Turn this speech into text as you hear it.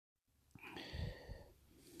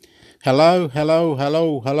Hello, hello,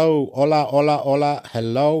 hello, hello. Hola, hola, hola.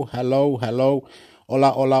 Hello, hello, hello.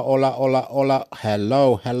 Hola, hola, hola, hola, hola.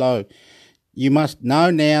 Hello, hello. You must know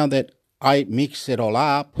now that I mix it all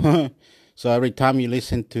up. So every time you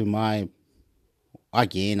listen to my,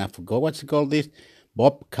 again, I forgot what's it called this?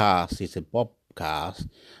 Bobcast. It's a Bobcast.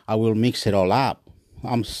 I will mix it all up.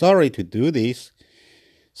 I'm sorry to do this.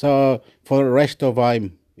 So for the rest of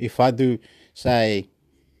time, if I do, say,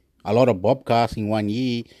 a lot of Bobcasts in 1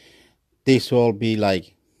 year, this will be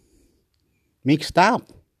like mixed up.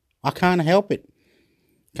 I can't help it.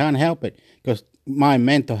 Can't help it because my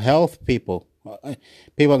mental health people are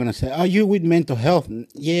gonna say, "Are you with mental health?"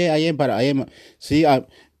 Yeah, I am, but I am. See,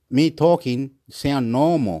 me talking sound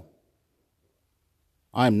normal.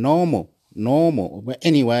 I'm normal. But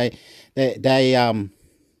anyway, they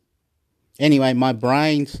anyway, my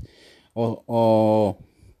brains or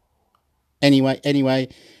anyway,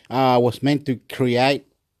 was meant to create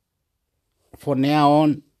for now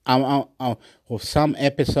on. For some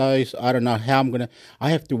episodes, I don't know how I'm gonna. I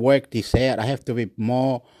have to work this out. I have to be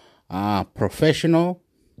more professional.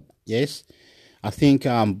 Yes, I think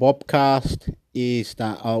Bobcast is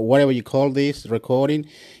the, whatever you call this recording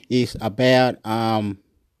is about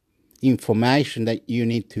information that you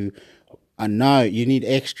need to know. You need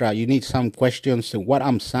extra. You need some questions to what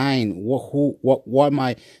I'm saying. Why am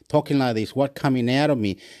I talking like this? What coming out of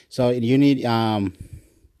me? So you need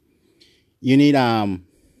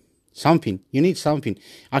something. You need something.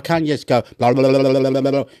 I can't just go blah blah blah blah blah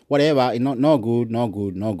blah, whatever. It's not no good, no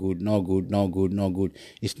good, no good, no good, no good, no good.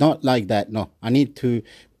 It's not like that. No, I need to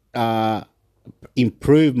uh,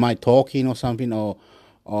 improve my talking or something,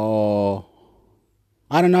 or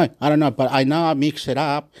I don't know. I don't know, but I know I mix it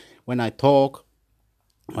up when I talk.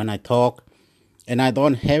 When I talk, and I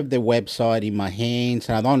don't have the website in my hands,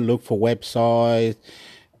 and I don't look for site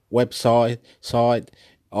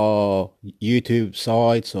or YouTube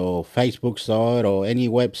sites or Facebook site or any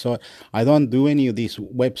website. I don't do any of this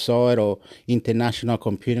website or international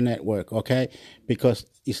computer network, okay? Because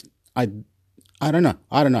I don't know.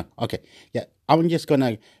 I don't know. Okay. Yeah. I'm just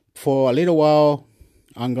gonna for a little while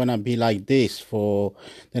I'm gonna be like this for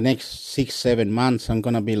the next 6, 7 months. I'm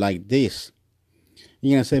gonna be like this.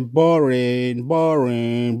 You're gonna say boring,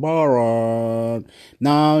 boring, boring.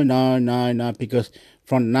 No, no, no, no, because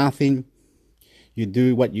from nothing you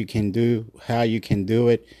do what you can do, how you can do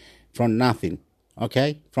it, from nothing.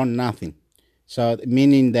 Okay? From nothing. So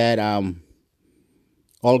meaning that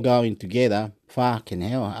all going together, fucking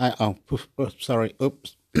hell. Sorry,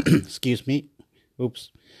 oops. Excuse me.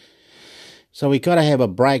 Oops. So we gotta have a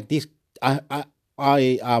break. This I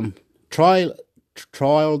trialed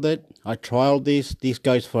it. I trialed this. This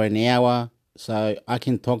goes for an hour, so I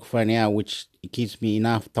can talk for an hour, which gives me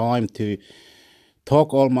enough time to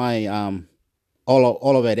talk all my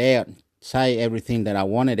all of it out, say everything that I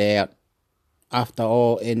wanted out. After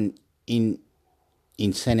all, in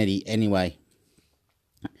insanity anyway.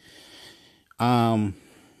 Um.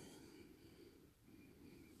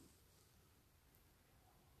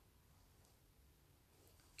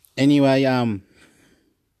 Anyway. I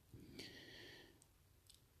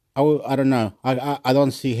don't know. I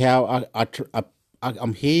don't see how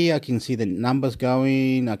I'm here. I can see the numbers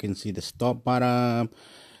going. I can see the stop button.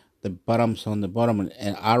 The bottoms on the bottom,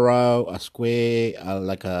 an arrow, a square,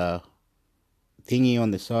 like a thingy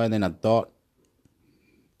on the side, then a dot.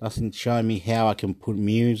 Doesn't show me how I can put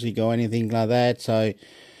music or anything like that. So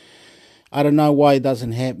I don't know why it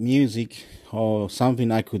doesn't have music or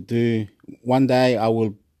something I could do. One day I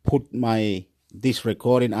will put this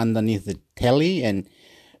recording underneath the telly and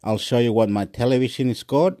I'll show you what my television is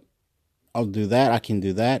called. I'll do that. I can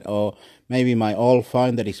do that. Or maybe my old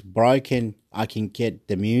phone that is broken, I can get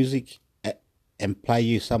the music and play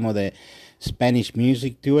you some of the Spanish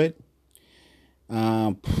music to it.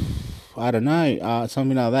 I don't know,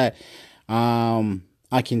 something like that.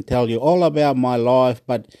 I can tell you all about my life,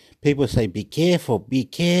 but people say, be careful,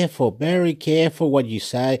 very careful what you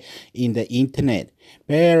say in the internet.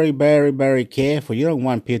 Very, very, very careful. You don't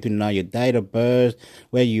want people to know your date of birth,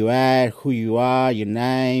 where you at, who you are, your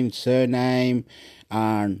name, surname,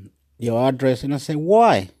 your address. And I say,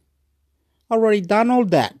 why? I already done all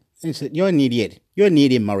that. And he said, you're an idiot. You're an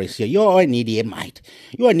idiot, Mauricio. You're an idiot, mate.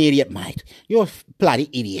 You're an idiot, mate. You're a bloody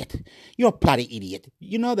idiot. You're a bloody idiot.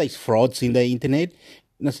 You know there's frauds in the internet?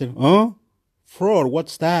 And I said, huh? Fraud?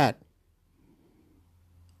 What's that?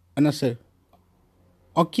 And I said,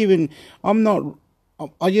 I'm not,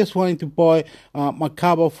 I just wanted to buy my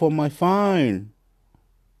cover for my phone.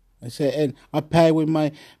 I said, and I pay with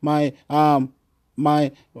my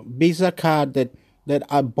Visa card that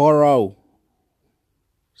I borrow.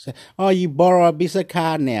 Say, oh, you borrow a piece of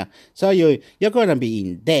car now, so you're gonna be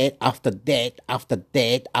in debt after debt after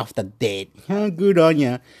debt after debt. Oh, good on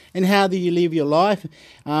you. And how do you live your life?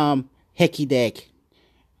 Hecydec.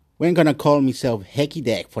 We're gonna call myself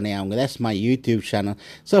Hecydec for now. That's my YouTube channel.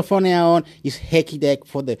 So from now on, it's Hecydec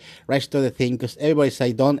for the rest of the thing. Because everybody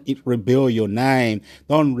say, don't reveal your name,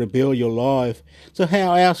 don't reveal your life. So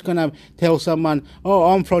how else gonna tell someone,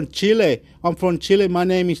 oh, I'm from Chile. I'm from Chile. My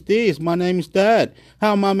name is this. My name is that.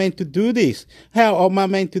 How am I meant to do this? How am I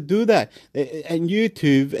meant to do that? And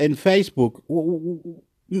YouTube and Facebook,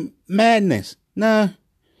 madness. No.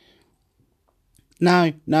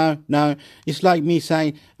 No. It's like me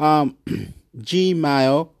saying,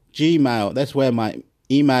 Gmail. That's where my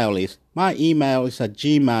email is. My email is a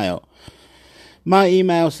Gmail. My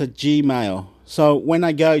email is a Gmail. So when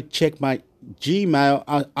I go check my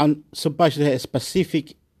Gmail, I'm supposed to have a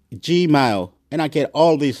specific Gmail. And I get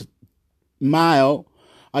all this mail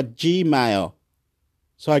at Gmail.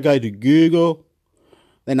 So I go to Google.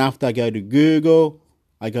 Then after I go to Google,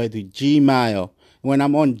 I go to Gmail. When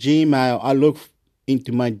I'm on Gmail, I look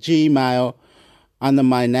into my Gmail under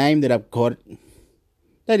my name that I've got.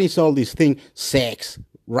 That is all these things: sex,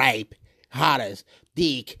 rape, hardest,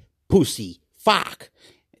 dick, pussy, fuck,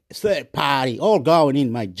 third party, all going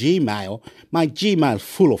in my Gmail. My Gmail's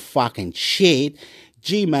full of fucking shit.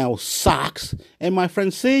 Gmail sucks. And my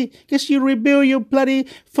friends see, guess you rebuild your bloody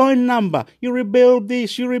phone number. You rebuild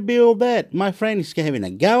this, you rebuild that. My friend is having a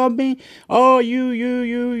go at me. Oh, you.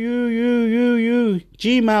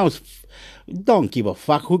 Gmail's, don't give a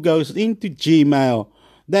fuck who goes into Gmail.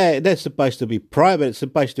 They're supposed to be private. It's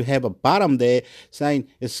supposed to have a button there saying,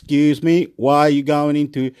 excuse me, why are you going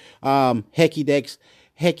into Hecydec,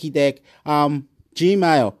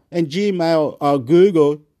 Gmail. And Gmail,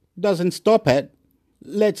 Google doesn't stop it.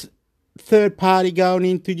 Let's third party going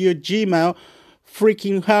into your Gmail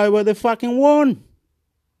freaking however they fucking want.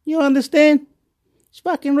 You understand? It's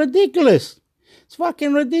fucking ridiculous. It's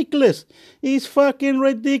fucking ridiculous.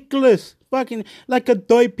 Fucking like a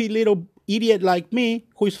dopey little idiot like me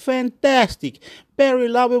who's fantastic. Very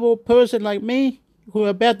lovable person like me who are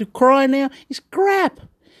about to cry now. It's crap.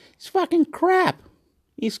 It's fucking crap.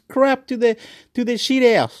 It's crap to the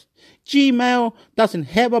shit house. Gmail doesn't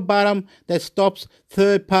have a button that stops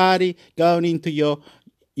third party going into your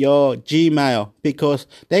Gmail, because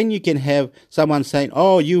then you can have someone saying,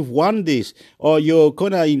 oh, you've won this, or you're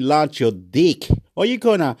gonna enlarge your dick, or you're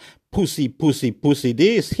gonna pussy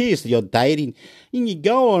this, here's your dating, and you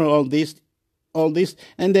go on all this,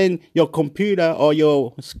 and then your computer or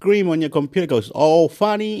your screen on your computer goes all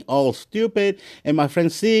funny, all stupid, and my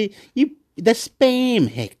friends see you. That's spam,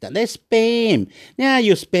 Hector. That's spam. Now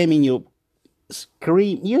you're spamming your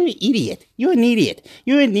screen. You're an idiot.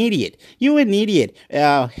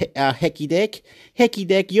 Hecydec.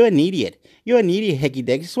 Hecydec, you're an idiot. You're an idiot,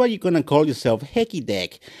 Hecydec. That's why you're going to call yourself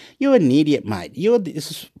Hecydec. You're an idiot, mate. You're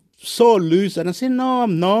so loose. And I said, no,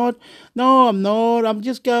 I'm not. I'm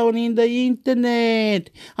just going in the internet.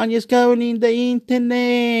 I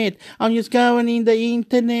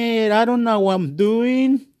don't know what I'm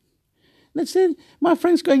doing. That's it. My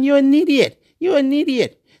friend's going, you're an idiot.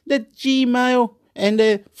 The Gmail and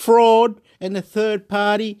the fraud and the third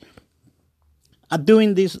party are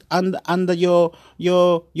doing this under your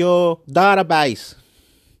database.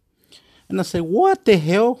 And I say, what the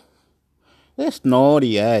hell? That's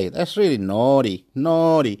naughty, eh? That's really naughty.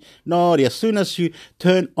 As soon as you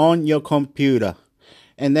turn on your computer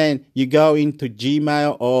and then you go into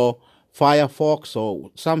Gmail or Firefox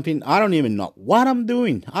or something, I don't even know what I'm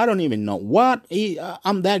doing. I'm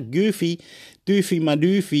that goofy,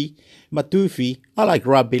 doofy. I like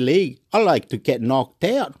rugby league. I like to get knocked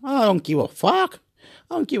out. I don't give a fuck.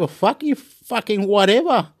 You fucking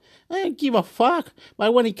whatever. I don't give a fuck.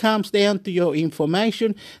 But when it comes down to your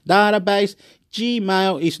information database,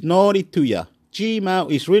 Gmail is naughty to you.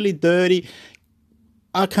 Gmail is really dirty.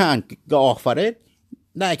 I can't go off at it.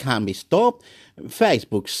 They can't be stopped.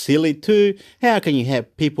 Facebook's silly too. How can you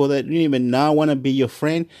have people that you don't even know want to be your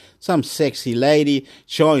friend? Some sexy lady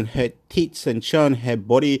showing her tits and showing her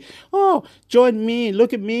body. Oh, join me.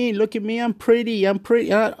 Look at me. I'm pretty.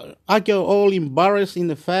 I go all embarrassed in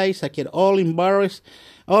the face. I get all embarrassed.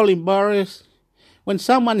 When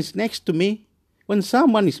someone is next to me, when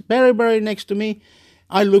someone is very, very next to me,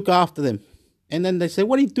 I look after them. And then they say,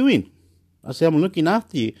 what are you doing? I say, I'm looking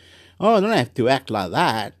after you. Oh, I don't have to act like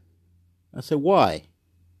that. I said, why?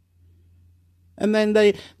 And then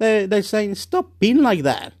they're saying, stop being like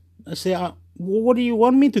that. I say, what do you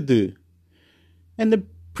want me to do? And the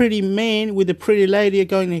pretty man with the pretty lady are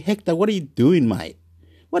going, Hector, what are you doing, mate?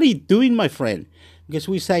 What are you doing, my friend? Because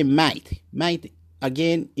we say mate. Mate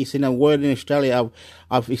again, it's in a word in Australia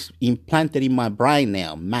I've implanted in my brain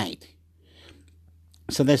now, mate.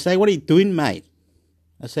 So they say, what are you doing, mate?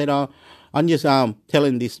 I said, I'm just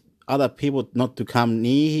telling these other people not to come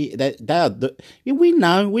near. We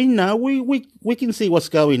know, we can see what's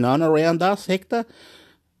going on around us, Hector.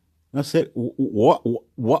 I said, what?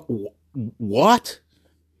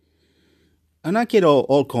 And I get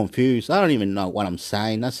all confused. I don't even know what I'm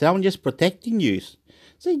saying. I said, I'm just protecting you.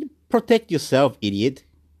 So protect yourself, idiot.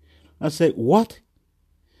 I said, what?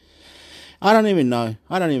 I don't even know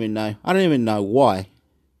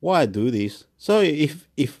why I do this. So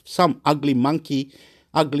if some ugly monkey,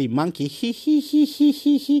 ugly monkey,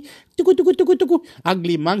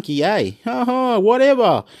 eh?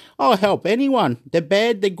 Whatever. I'll help anyone. The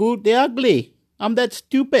bad, the good, the ugly. I'm that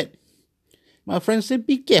stupid. My friend said,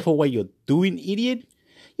 be careful what you're doing, idiot.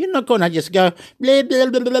 You're not going to just go, blah, blah,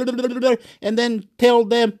 blah, blah, blah, blah, blah, and then tell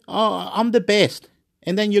them, oh, I'm the best.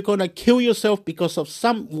 And then you're going to kill yourself because of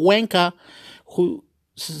some wanker who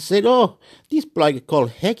said, oh, this bloke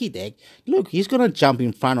called Hecydec, look, he's going to jump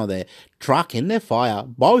in front of the truck and the fire,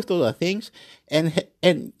 both of the things,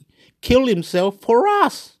 and kill himself for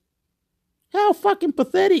us. How fucking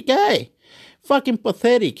pathetic, eh? Fucking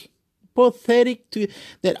pathetic. Pathetic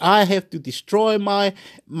that I have to destroy my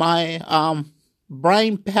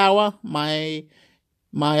brain power, my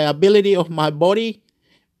ability of my body,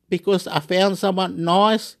 because I found someone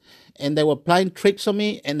nice and they were playing tricks on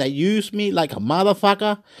me and they used me like a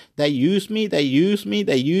motherfucker. They used me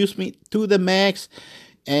to the max.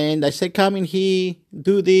 And they said, come in here,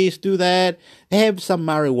 do this, do that, have some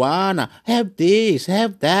marijuana, have this,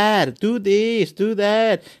 have that, do this, do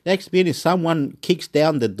that. Next minute, someone kicks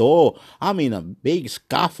down the door. I'm in a big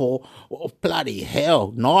scuffle. Oh, bloody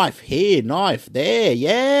hell. Knife here, knife there.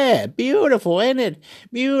 Yeah, beautiful, ain't it?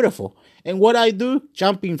 Beautiful. And what I do?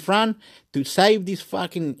 Jump in front to save this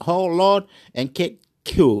fucking whole lot and get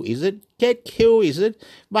killed, is it? Get killed, is it?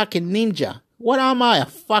 Fucking ninja. What am I, a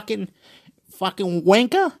fucking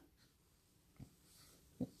wanker?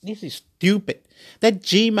 This is stupid. That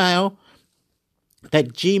Gmail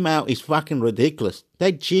is fucking ridiculous.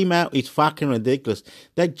 That Gmail is fucking ridiculous.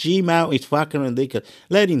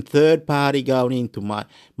 Letting third party go into my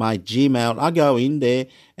Gmail. I go in there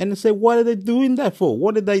and I say, what are they doing that for?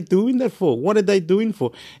 What are they doing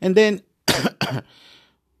for? And then,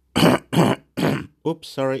 oops,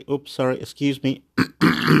 sorry, excuse me.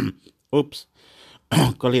 Oops.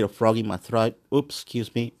 Got a little frog in my throat. Oops,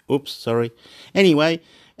 excuse me. Oops, sorry. Anyway,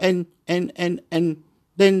 and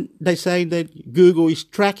then they say that Google is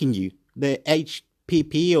tracking you. The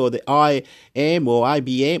HPP or the IM or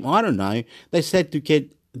IBM, I don't know. They said to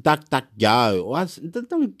get DuckDuckGo.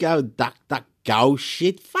 Don't go DuckDuckGo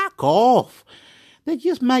shit. Fuck off. They're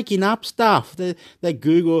just making up stuff. They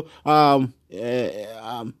Google puts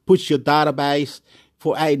your database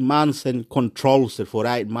for 8 months and controls it for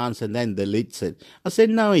 8 months and then deletes it. I said,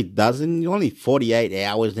 no, it doesn't. Only 48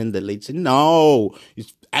 hours and deletes it. No,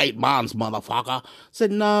 it's 8 months, motherfucker. I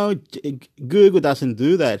said, no, Google doesn't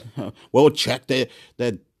do that. Well, check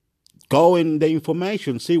go in the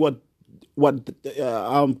information, see what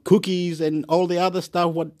cookies and all the other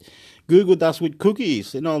stuff, what Google does with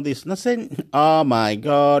cookies and all this. And I said, oh my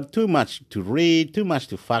God, too much to read, too much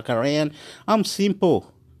to fuck around. I'm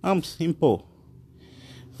simple.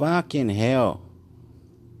 Fucking hell.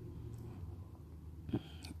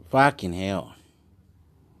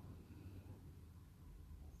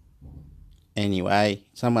 Anyway,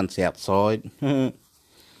 someone's outside. I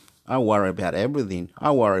worry about everything.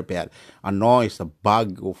 I worry about a noise, a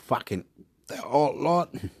bug, or fucking the whole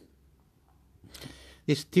lot.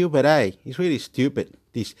 It's stupid, eh? It's really stupid,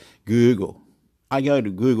 this Google. I go to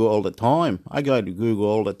Google all the time.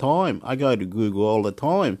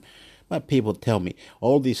 But people tell me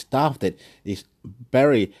all this stuff that is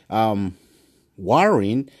very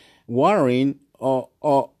worrying or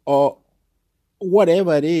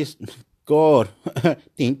whatever it is. God,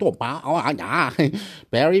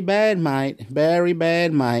 very bad, mate.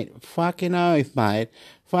 Fucking oath, mate.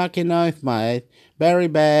 Very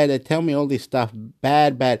bad. They tell me all this stuff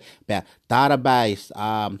bad about database,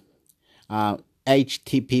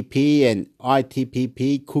 HTTP and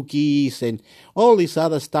ITPP cookies and all this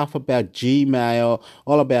other stuff about Gmail,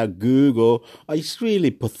 all about Google. It's really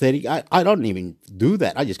pathetic. I don't even do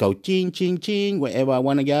that. I just go ching, ching, ching, wherever I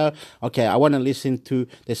want to go. Okay, I want to listen to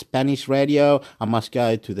the Spanish radio. I must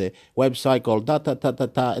go to the website called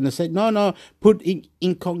da-da-da-da-da. And I said, no, put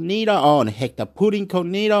incognito on, Hector. Put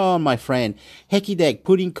incognito on, my friend. Hecydec,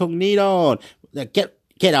 put incognito on.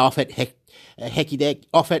 Get off it, Hecydec.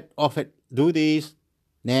 Off it. Do this.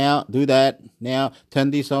 Now do that. Now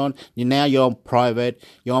turn this on. Now you're on private.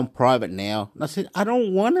 You're on private now. And I said, I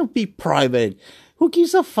don't want to be private. Who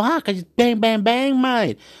gives a fuck? I just bang, bang, bang,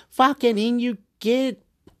 mate. Fucking in you get.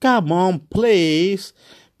 Come on, please.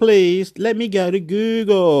 Please, let me go to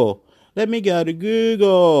Google. Let me go to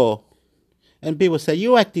Google. And people say,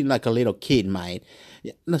 you're acting like a little kid, mate.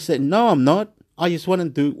 And I said, no, I'm not. I just want to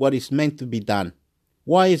do what is meant to be done.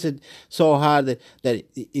 Why is it so hard that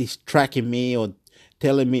it's tracking me or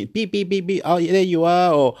telling me, beep, beep, beep, beep, oh, there you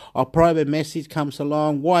are, or a private message comes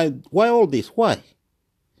along? Why all this? Why?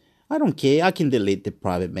 I don't care. I can delete the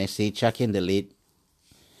private message. I can delete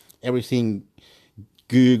everything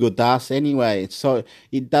Google does anyway. So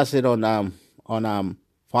it does it on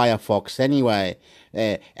Firefox anyway.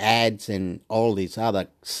 Ads and all these other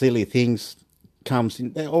silly things comes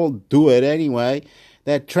in. They all do it anyway.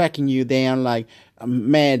 They're tracking you down like a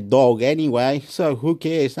mad dog anyway. So who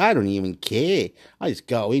cares? I don't even care. I just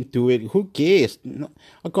go into it. Who cares?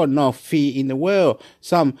 I got no fear in the world.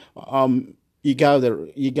 Some you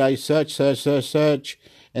go search,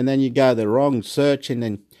 and then you go the wrong search, and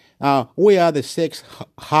then we are the sex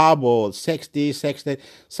harbor, sex this, sex that.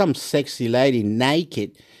 Some sexy lady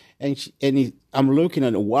naked, I'm looking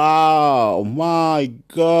at it. Wow, my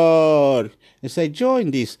God! And say,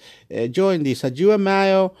 join this. Are you a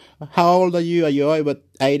male? How old are you? Are you over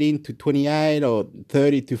 18 to 28 or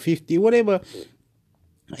 30 to 50, whatever?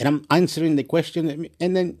 And I'm answering the question,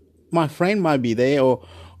 and then my friend might be there, or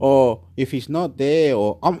if he's not there,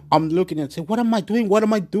 or I'm looking and say, what am I doing? What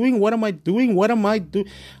am I doing? What am I doing? What am I doing?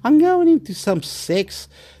 I'm going into some sex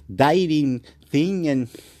dating thing, and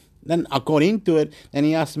then I got into it, and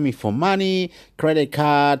he asked me for money, credit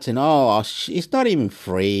cards, and it's not even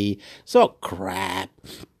free. So crap,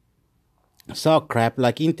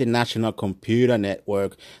 like International Computer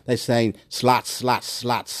Network. They're saying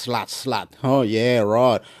slut. Oh yeah,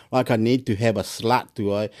 right. Like I need to have a slut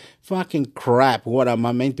to I fucking crap. What am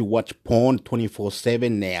I meant to watch porn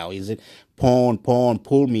 24/7 now? Is it porn,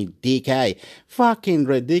 pull me dick, hey? Fucking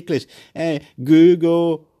ridiculous.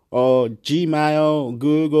 Google or Gmail,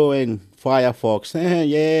 Google and Firefox.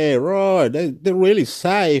 Yeah, right. They're really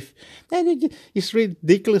safe. It's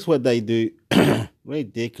ridiculous what they do.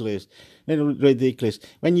 Ridiculous.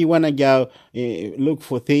 When you want to go look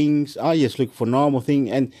for things, I just look for normal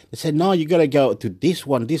thing, and they said, no, you got to go to this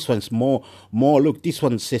one. This one's more. Look, this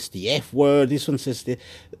one says the F word. This one says the.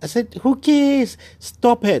 I said, who cares?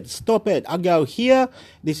 Stop it. I go here.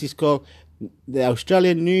 This is called the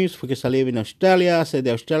Australian news because I live in Australia. I said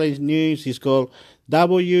the Australian news is called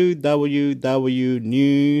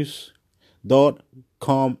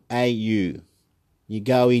www.news.com.au. You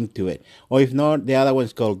go into it. Or if not, the other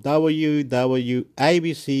one's called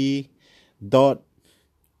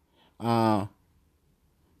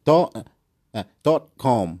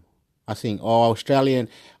www.abc.com. I think, or Australian,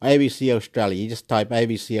 ABC Australia. You just type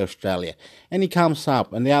ABC Australia and it comes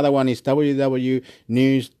up. And the other one is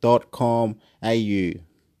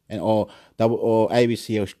www.news.com.au or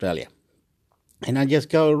ABC Australia. And I just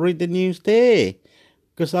go read the news there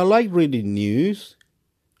because I like reading news.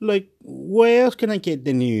 Like, where else can I get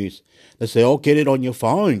the news? They say, get it on your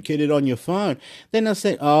phone. Then I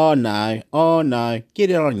said, oh no, get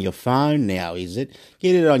it on your phone now, is it?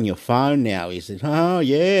 Oh,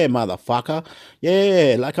 yeah, motherfucker.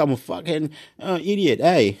 Yeah, like I'm a fucking idiot,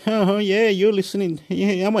 eh? Yeah, you're listening.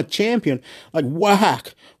 Yeah, I'm a champion. Like,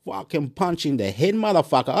 whack. Fucking punch in the head,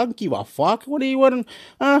 motherfucker. I don't give a fuck. What do you want?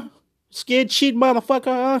 Scared shit,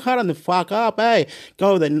 motherfucker. Hurry the fuck up, hey.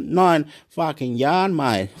 Go the 9 fucking yard,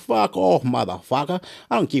 mate. Fuck off, motherfucker.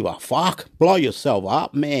 I don't give a fuck. Blow yourself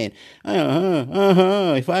up, man.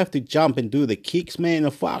 If I have to jump and do the kicks, man,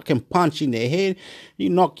 a fucking punch in the head, you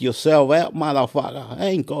knock yourself out, motherfucker. I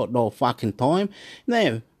ain't got no fucking time.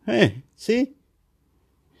 Now, see?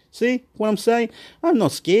 See what I'm saying? I'm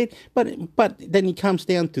not scared. But then it comes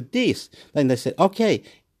down to this. Then they said, okay,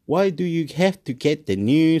 why do you have to get the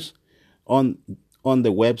news on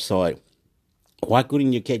the website? Why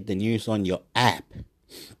couldn't you get the news on your app?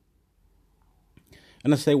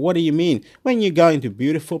 And I say, what do you mean? When you go into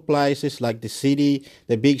beautiful places like the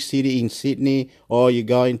big city in Sydney, or you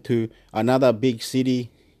go into another big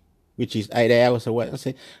city, which is 8 hours away, I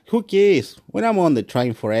say, who cares? When I'm on the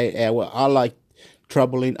train for 8 hours, I like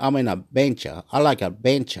troubling. I'm an adventure. I like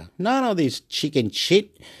adventure. None of this chicken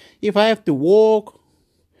shit. If I have to walk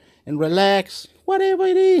and relax, whatever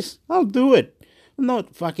it is, I'll do it. I'm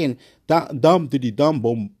not fucking dum diddy dum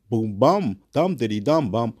boom boom bum dum diddy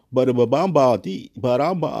dum bum but bum ba di ba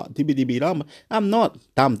dibby dum. I'm not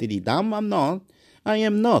dum diddy dum. I'm not. I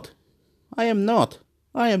am not.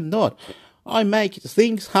 I make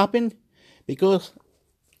things happen because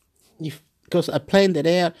Because I planned it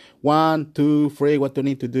out. 1, 2, 3. What do I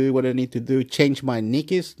need to do? What do I need to do? Change my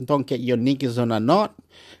knickers. Don't get your knickers on a knot.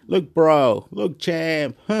 Look, bro. Look,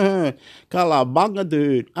 champ. Kalabanga,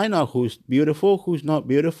 dude. I know who's beautiful, who's not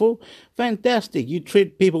beautiful. Fantastic. You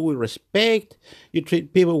treat people with respect. You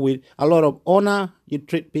treat people with a lot of honor. You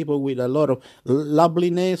treat people with a lot of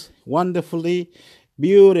loveliness. Wonderfully.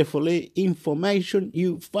 Beautifully. Information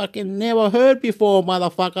you fucking never heard before,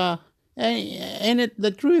 motherfucker. Ain't it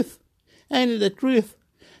the truth? Ain't it the truth?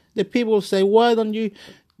 The people say, why don't you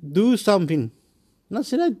do something? And I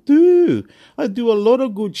said, I do. I do a lot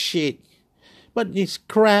of good shit. But it's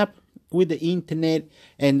crap with the internet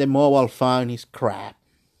and the mobile phone is crap.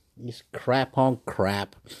 It's crap on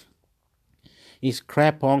crap. It's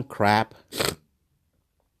crap on crap.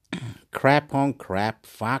 Crap on crap.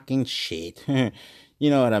 Fucking shit. You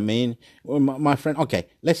know what I mean? Well, my friend, okay,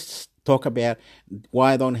 let's talk about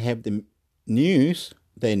why I don't have the news.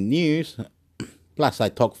 Plus I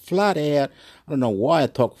talk flat out. I don't know why I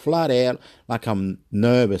talk flat out, like I'm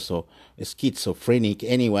nervous or schizophrenic.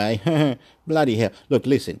 Anyway, bloody hell. Look,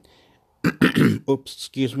 listen. Oops,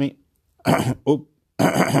 excuse me. Oops.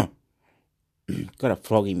 Got a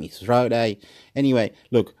frog in my throat, eh? Anyway,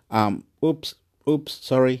 look, oops,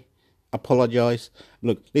 sorry. Apologize.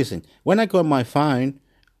 Look, listen. When I got my phone,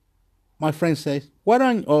 my friend says, why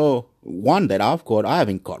don't, one that I've got, I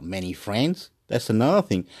haven't got many friends. That's another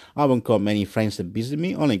thing. I haven't got many friends that visit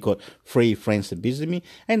me. Only got 3 friends that visit me.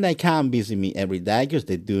 And they can't visit me every day because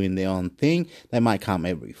they're doing their own thing. They might come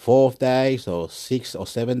every 4 days or 6 or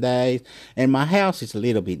 7 days. And my house is a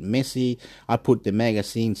little bit messy. I put the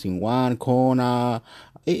magazines in one corner.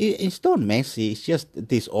 It's not messy. It's just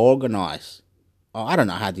disorganized. I don't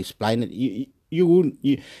know how to explain it. You wouldn't.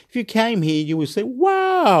 If you came here, you would say,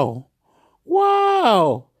 wow.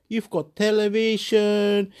 You've got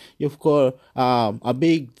television. You've got a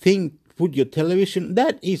big thing. Put your television.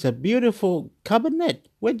 That is a beautiful cabinet.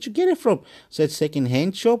 Where'd you get it from? Said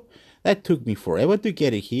second-hand shop. That took me forever to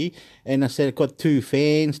get it here. And I said I got 2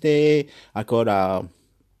 fans there. I got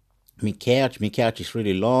my couch. My couch is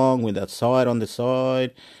really long with that side on the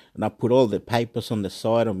side. And I put all the papers on the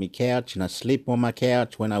side of my couch. And I sleep on my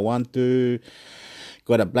couch when I want to.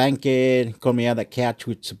 Got a blanket. Got my other couch,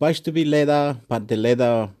 which is supposed to be leather. But the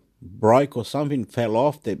leather broke or something, fell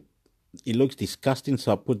off. It looks disgusting.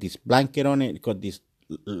 So I put this blanket on it. It got this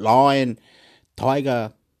lion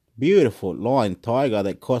tiger, beautiful lion tiger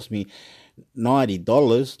that cost me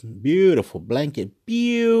 $90. Beautiful blanket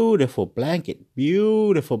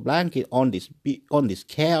on this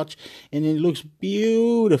couch, and it looks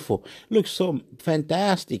beautiful. Looks so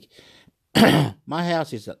fantastic. My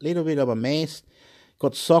house is a little bit of a mess.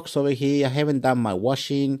 Got socks over here. I haven't done my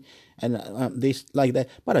washing and this like that.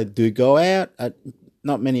 But I do go out.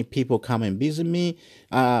 Not many people come and visit me.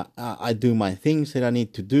 I do my things that I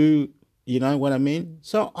need to do. You know what I mean?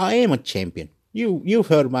 So I am a champion. You've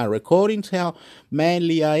heard my recordings, how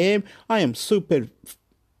manly I am. I'm Superman.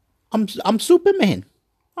 I'm Superman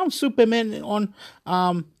on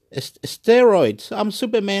steroids. I'm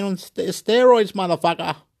Superman on steroids,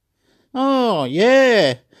 motherfucker. Oh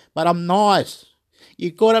yeah, but I'm nice.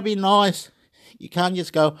 You gotta be nice. You can't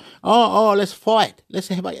just go, let's fight. Let's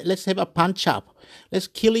have a punch up. Let's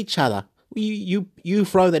kill each other. You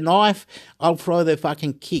throw the knife, I'll throw the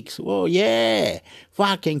fucking kicks. Oh yeah,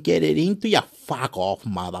 fucking get it into you. Fuck off,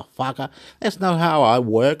 motherfucker. That's not how I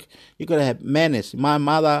work. You gotta have manners. My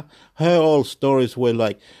mother, her old stories were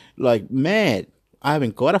like mad. I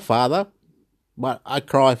haven't got a father, but I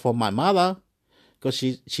cry for my mother because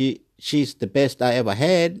she's the best I ever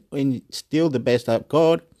had and still the best I've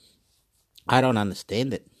got. I don't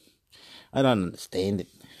understand it.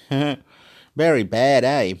 Very bad,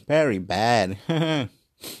 eh? Very bad.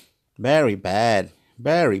 Very bad.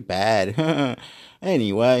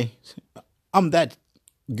 Anyway, I'm that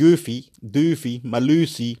goofy, doofy,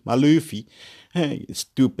 Maloofy.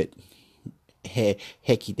 Stupid.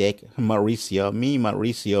 Hecydec, Mauricio,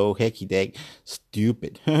 Hecydec,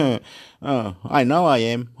 stupid. I know I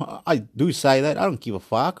am. I do say that. I don't give a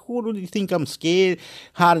fuck. What do you think? I'm scared,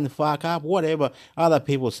 harden the fuck up, whatever. Other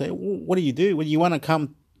people say, what do you do? When you want to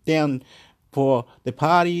come down for the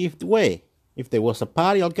party? If there was a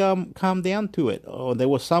party, I'll come down to it. Or there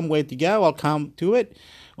was somewhere to go, I'll come to it.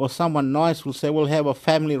 Or someone nice will say, we'll have a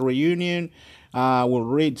family reunion. We'll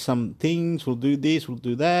read some things. We'll do this. We'll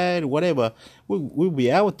do that. Whatever. We'll be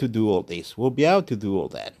able to do all this. We'll be able to do all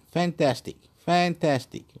that. Fantastic.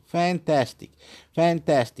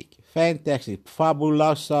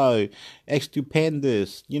 Fabuloso.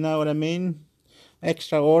 Estupendous. You know what I mean?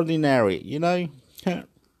 Extraordinary. You know?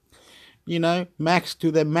 Max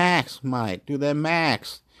to the max, mate. To the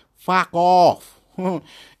max. Fuck off.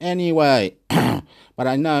 Anyway, but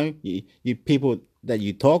I know you people that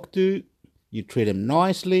you talk to, you treat them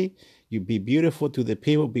nicely, you be beautiful to the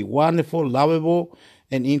people, be wonderful, lovable,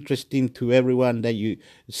 and interesting to everyone that you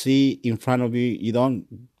see in front of you. You don't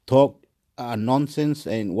talk nonsense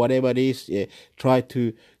and whatever it is. Try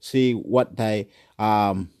to see what they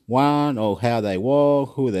want, or how they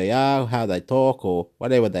walk, who they are, how they talk, or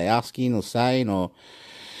whatever they're asking or saying, or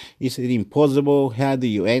is it impossible? How do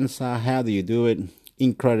you answer? How do you do it?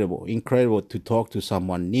 Incredible to talk to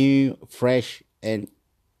someone new, fresh, and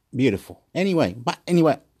beautiful. Anyway,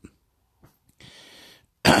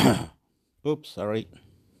 oops, sorry.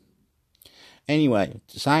 Anyway,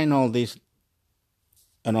 saying all this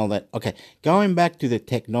and all that. Okay, going back to the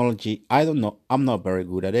technology, I don't know. I'm not very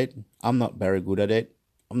good at it.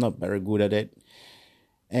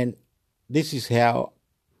 And this is how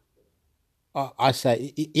I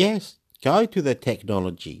say, yes, go to the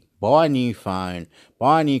technology. Buy a new phone,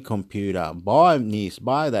 buy a new computer, buy this,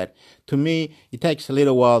 buy that. To me, it takes a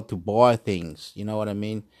little while to buy things. You know what I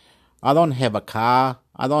mean? I don't have a car.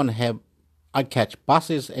 I catch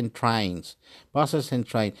buses and trains.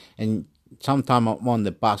 And sometimes I'm on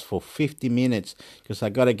the bus for 50 minutes because I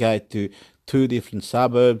got to go to 2 different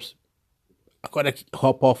suburbs. I got to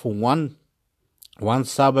hop off on one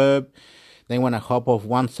suburb. Then when I hop off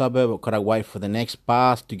one suburb, I've got to wait for the next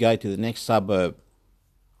bus to go to the next suburb.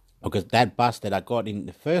 Because that bus that I got in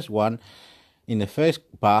the first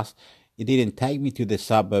bus, it didn't take me to the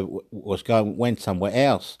suburb, went somewhere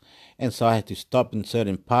else. And so I had to stop in a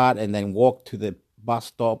certain part and then walk to the bus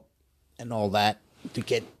stop and all that to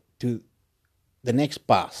get to the next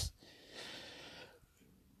bus.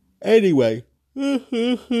 Anyway.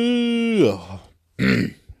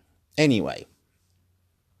 Anyway.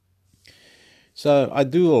 So I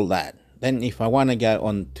do all that. Then if I want to go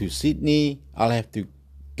on to Sydney, I'll have to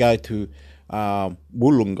go to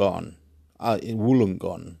Wollongong,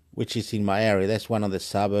 which is in my area. That's one of the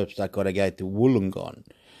suburbs. I got to go to Wollongong.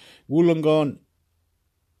 Wollongong,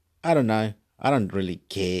 I don't know. I don't really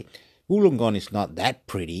care. Wollongong is not that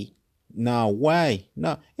pretty. No way.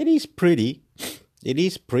 No, it is pretty.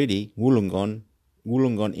 Wollongong,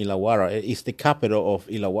 Illawarra. It's the capital of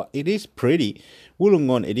Illawarra. It is pretty.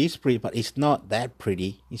 Wollongong, it is pretty, but it's not that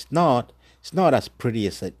pretty. It's not as pretty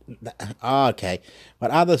as it. Okay.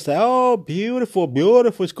 But others say, oh, beautiful.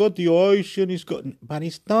 It's got the ocean. But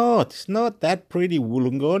it's not. It's not that pretty,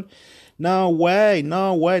 Wollongong. No way.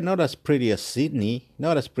 Not as pretty as Sydney.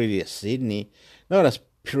 Not as pretty.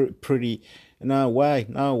 No way.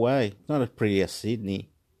 Not as pretty as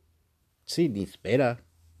Sydney. Sydney's better.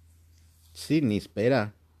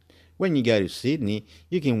 When you go to Sydney,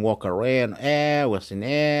 you can walk around hours and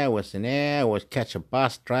hours, catch a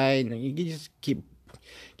bus, train, and you can just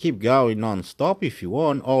keep going non-stop if you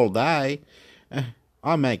want, all day.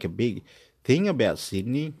 I make a big thing about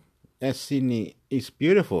Sydney. Sydney is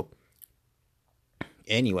beautiful.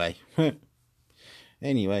 Anyway, I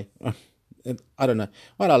don't know.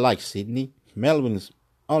 But I like Sydney. Melbourne's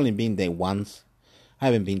only been there once. I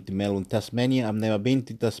haven't been to Melbourne, Tasmania. I've never been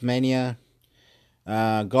to Tasmania.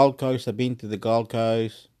 Gold Coast, I've been to the Gold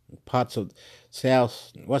Coast. Parts of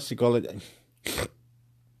South, what's it called?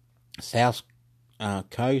 South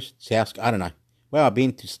Coast, South, I don't know. Well, I've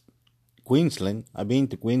been to Queensland.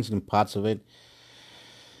 Parts of it.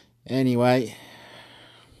 Anyway,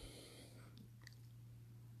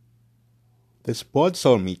 the sport's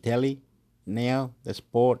on me telly now, the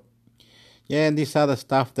sport. Yeah, and this other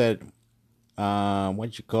stuff that, my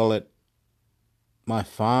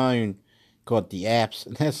phone got the apps.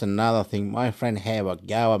 That's another thing. My friend have a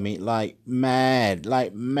go at me like mad.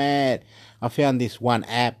 I found this one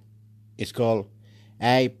app. It's called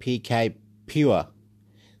APK Pure.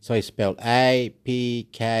 So it's spelled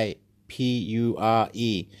APK Pure.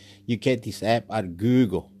 You get this app at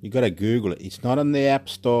Google. You gotta Google it. It's not on the App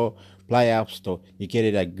Store, Play App Store. You get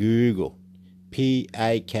it at Google.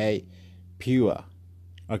 PAK Pure.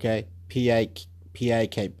 Okay? PAK.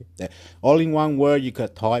 All in one word. You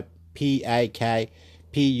could type PAK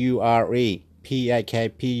PURE.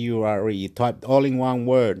 PAK PURE. You type all in one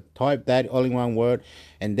word. Type that all in one word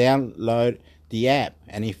and download the app.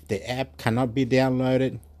 And if the app cannot be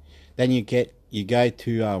downloaded, then you go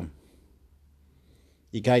to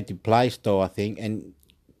Play Store, I think, and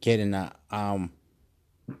get an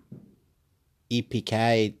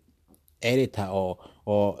EPK editor or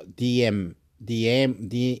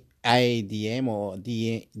ADM or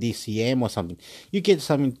DCM or something. You get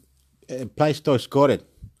something. Play Store's got it.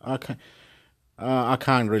 I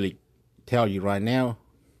can't really tell you right now.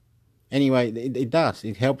 Anyway, it does.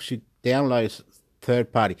 It helps you download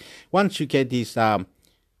third party. Once you get this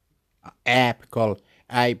app called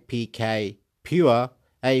APK Pure,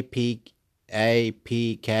 APK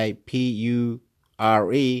Pure.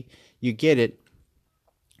 You get it,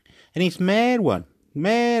 and it's mad one.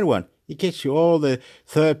 It gets you all the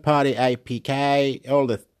third party APK, all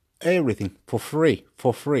the everything for free.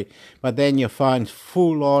 But then your phone's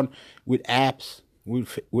full on with apps,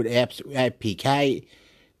 with apps APK.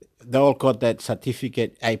 They all got that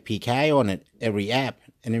certificate APK on it, every app.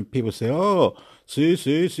 And then people say, oh,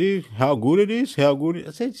 see, how good it is, how good it is.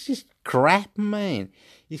 I said, it's just crap, man.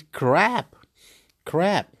 It's crap.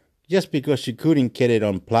 Just because you couldn't get it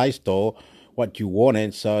on Play Store, what you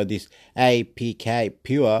wanted. So this APK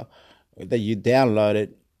Pure that you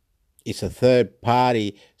downloaded, it's a third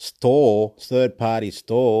party store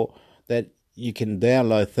that you can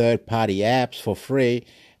download third party apps for free,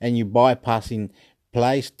 and you bypassing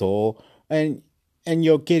Play Store, and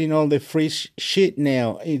you're getting all the free shit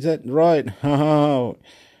now. Is that right?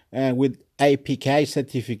 With APK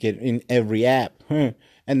certificate in every app.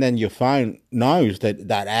 And then your phone knows that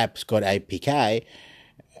that app's got APK,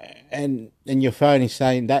 and your phone is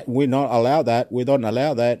saying that we don't allow that. No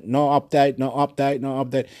update, no update, no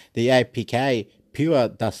update. The APK Pure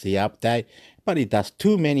does the update, but it does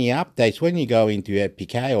too many updates when you go into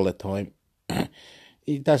APK all the time.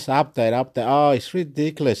 It does update. Oh, it's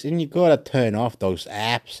ridiculous. And you gotta turn off those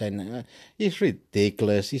apps, and it's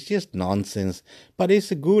ridiculous. It's just nonsense. But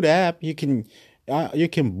it's a good app. You can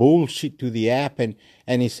bullshit to the app, and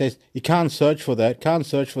it says you can't search for that.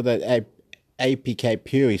 APK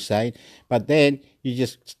Pure is saying, but then you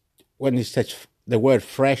just, when you search the word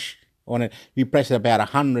fresh on it, you press it about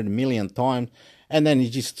 100 million times, and then it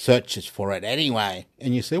just searches for it anyway.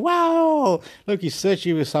 And you say, wow, look, he's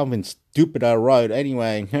searching for something stupid I wrote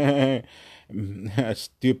anyway.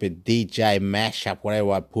 Stupid DJ mashup,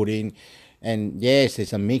 whatever I put in. And yes,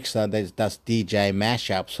 there's a mixer that does DJ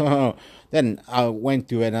mashup. So then I went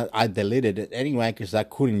to it and I deleted it anyway because I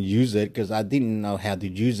couldn't use it because I didn't know how to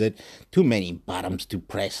use it. Too many buttons to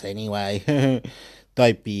press anyway.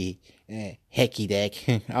 Dopey,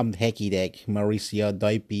 Hecydec. I'm Hecydec, Mauricio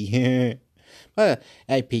Dopey. But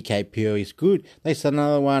APK Pure is good. There's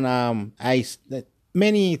another one, Ace.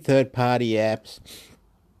 Many third-party apps,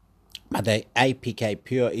 but the APK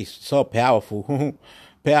Pure is so powerful.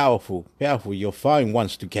 Powerful. Your phone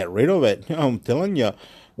wants to get rid of it. I'm telling you,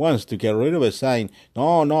 wants to get rid of it, saying,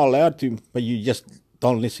 no, not allowed to, but you just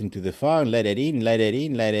don't listen to the phone. Let it in.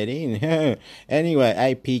 Anyway,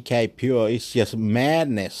 APK Pure is just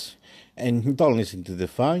madness. And don't listen to the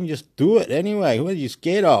phone, just do it anyway. What are you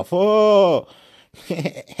scared of? Oh,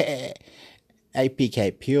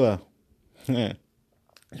 APK Pure.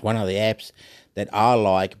 It's one of the apps that I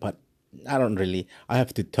like, but I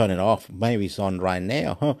have to turn it off. Maybe it's on right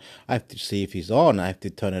now. I have to see if it's on. I have to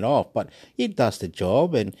turn it off. But it does the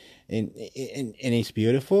job, and it's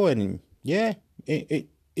beautiful, and yeah,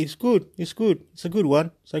 it's good. It's good. It's a good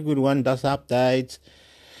one. Does updates.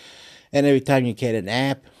 And every time you get an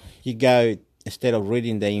app, you go, instead of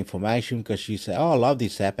reading the information, because you say, oh, I love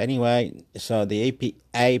this app anyway. So the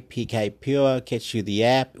APK Pure gets you the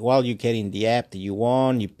app. While you're getting the app that you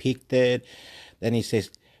want, you picked it. Then it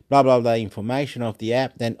says, blah, blah, blah, information of the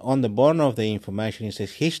app. Then on the bottom of the information, it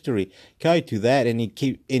says history. Go to that, and it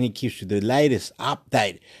gives you the latest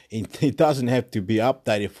update. It doesn't have to be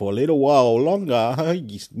updated for a little while longer.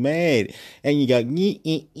 It's mad. And you go,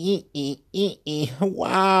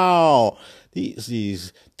 wow, this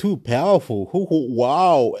is too powerful.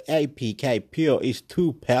 Wow, APK Pure is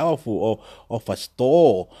too powerful of a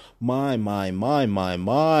store. My,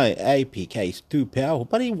 APK is too powerful,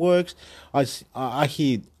 but it works. I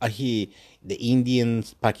hear the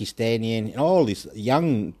Indians, Pakistani, and all these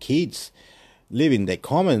young kids live in the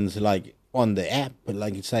comments, like on the app,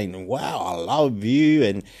 like saying, wow, I love you,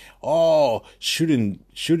 and oh, shouldn't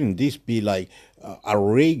this be like a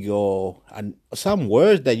rig or some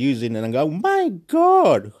words they're using? And I go, my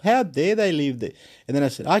God, how dare they leave the? And then I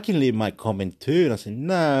said, I can leave my comment too. And I said,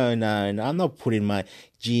 no, I'm not putting my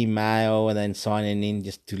Gmail and then signing in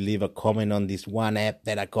just to leave a comment on this one app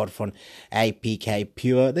that I got from APK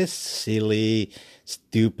Pure. This silly,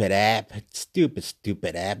 stupid app.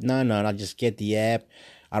 Stupid app. No, I just get the app.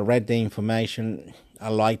 I read the information. I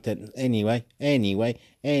liked it. Anyhow.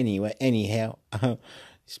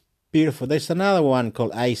 It's beautiful. There's another one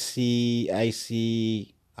called AC. I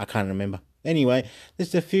can't remember. Anyway,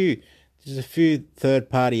 there's a few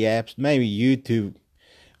third-party apps. Maybe YouTube.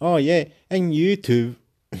 Oh yeah, and YouTube.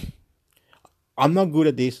 I'm not good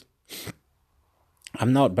at this.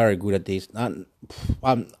 I'm not very good at this. I'm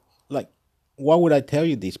like, why would I tell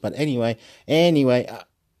you this? But anyway, I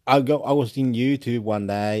was in YouTube one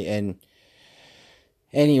day, and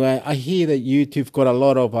Anyway, I hear that YouTube got a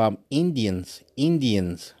lot of Indians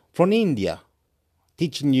from India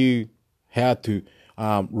teaching you how to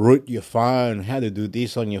root your phone, how to do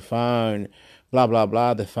this on your phone, blah blah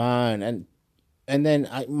blah, the phone, and then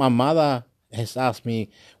my mother has asked me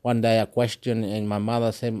one day a question, and my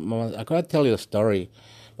mother said, "Mama, I gotta tell you a story."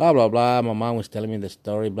 Blah blah blah. My mom was telling me the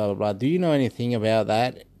story. Blah blah blah. Do you know anything about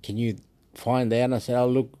that? Can you find out? And I said,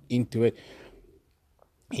 I'll look into it.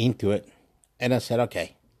 And I said,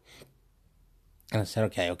 okay. And I said,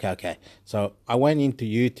 okay. So I went into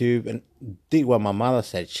YouTube and did what my mother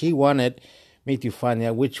said. She wanted me to find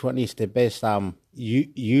out which one is the best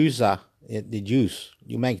user, the juice.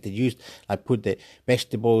 You make the juice. I put the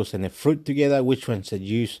vegetables and the fruit together. Which one's the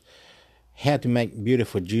juice? How to make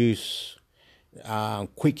beautiful juice,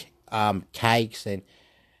 quick cakes and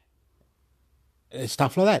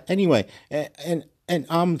stuff like that. Anyway, and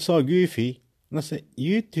I'm so goofy. And I said,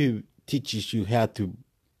 YouTube teaches you how to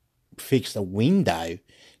fix a window.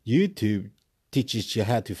 YouTube teaches you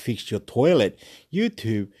how to fix your toilet.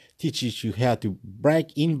 YouTube teaches you how to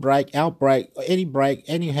break in, break out, break any break,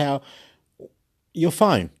 anyhow. Your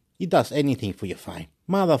phone, it does anything for your phone,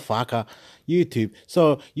 motherfucker. YouTube.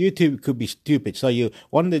 So YouTube could be stupid. So you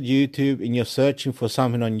wanted YouTube and you're searching for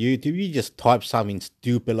something on YouTube. You just type something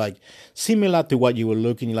stupid, like similar to what you were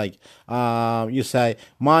looking like. You say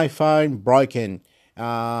my phone broken.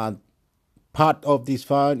 Part of this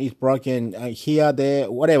phone is broken here,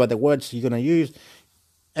 there, whatever the words you're gonna use,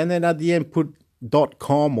 and then at the end put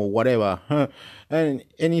 .com or whatever, and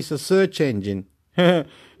it's a search engine, and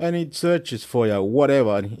it searches for you,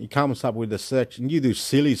 whatever, and it comes up with a search, and you do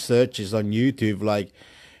silly searches on YouTube like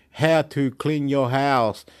how to clean your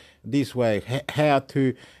house this way, how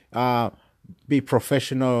to be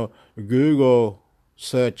professional Google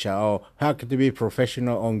searcher, or how to be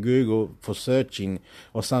professional on Google for searching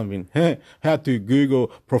or something. How to Google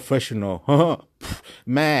professional.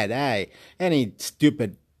 Mad, eh? Any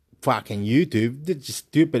stupid fucking YouTube, it's just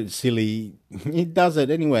stupid, silly. It does it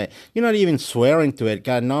anyway. You're not even swearing to it.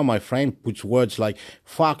 God, no, my friend puts words like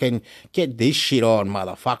fucking get this shit on,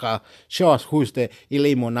 motherfucker. Show us who's the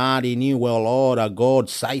Illuminati, New World Order, God,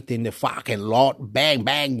 Satan, the fucking lot. Bang,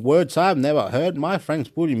 bang, words I've never heard. My friends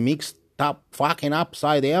putting mixed up fucking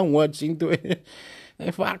upside down words into it.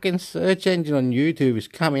 The fucking search engine on YouTube is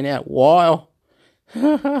coming out wild.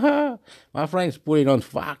 My friend's putting on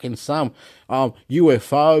fucking some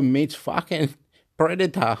UFO meets fucking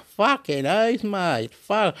predator. Fucking ace, mate.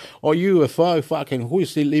 Fuck. Or UFO fucking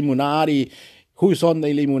who's the Illuminati? Who's on the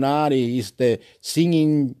Illuminati? Is the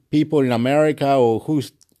singing people in America, or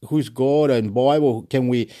who's God and Bible? Can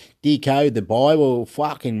we decode the Bible?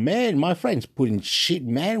 Fucking man, my friend's putting shit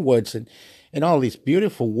man words and all these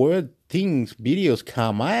beautiful word things, videos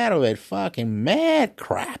come out of it. Fucking mad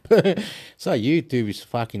crap. So YouTube is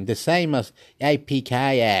fucking the same as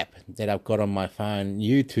APK app that I've got on my phone.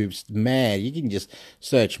 YouTube's mad. You can just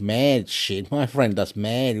search mad shit. My friend does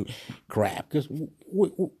mad crap because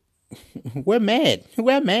we're mad.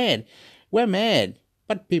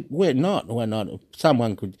 But people, we're not.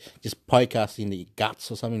 Someone could just poke us in the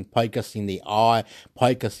guts or something, poke us in the eye,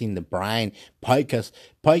 poke us in the brain,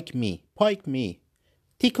 poke me,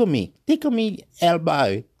 tickle me,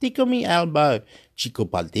 elbow, chico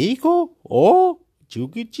patico, oh,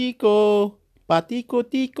 chuki chico, patico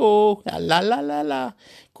tico, la la la la,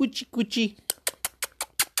 cuchi,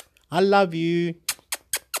 I love you.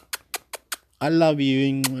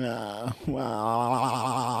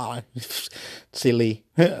 Silly.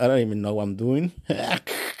 I don't even know what I'm doing.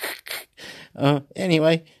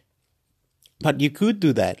 Anyway, but you could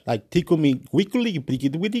do that. Like tickle me, wiggly,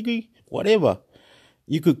 whatever.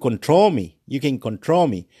 You could control me. You can control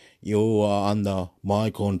me. You are under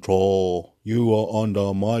my control. You are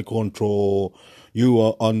under my control. You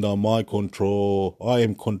are under my control. I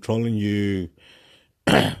am controlling you.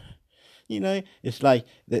 You know, it's like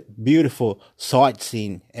the beautiful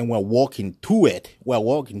sightseeing, and we're walking to it. We're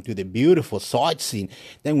walking to the beautiful sightseeing.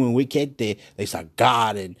 Then when we get there, there's a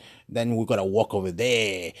garden. Then we gotta walk over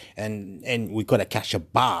there, and we gotta catch a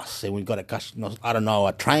bus, and we gotta catch, I don't know,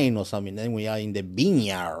 a train or something. Then we are in the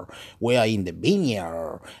vineyard.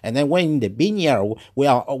 And then we're in the vineyard.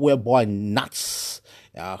 We're buying nuts,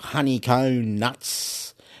 honeycomb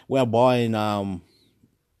nuts. We're buying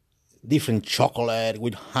different chocolate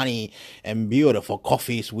with honey, and beautiful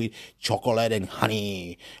coffees with chocolate and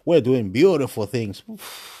honey. We're doing beautiful things.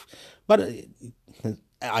 But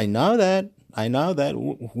I know that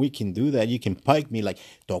we can do that. You can poke me like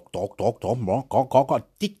talk,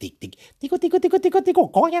 tick, tick,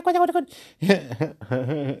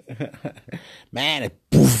 man,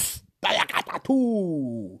 poof.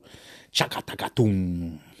 chakatakatuu,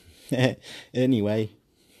 chakatakatum. Anyway,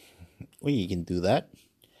 well, you can do that.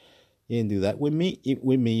 You can do that with me.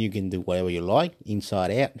 With me, you can do whatever you like,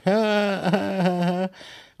 inside out,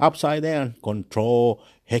 upside down. Control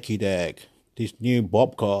Hecydec. This new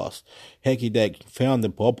bobcast. Hecydec found the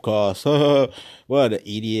bobcast. What an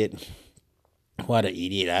idiot! What an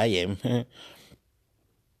idiot I am.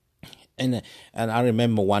 And I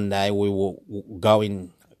remember one day we were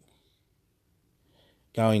going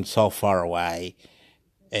so far away,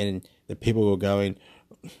 and the people were going,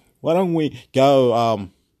 why don't we go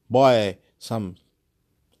buy some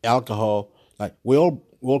alcohol? Like we all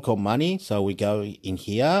got money, so we go in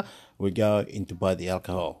here, we go in to buy the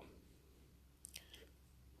alcohol.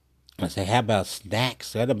 I say, how about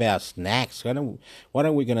snacks? What about snacks? What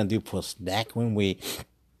are we gonna do for snack when we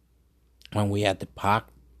at the park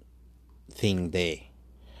thing there?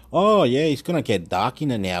 Oh yeah, it's gonna get dark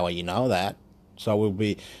in an hour, you know that. So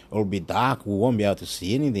it'll be dark. We won't be able to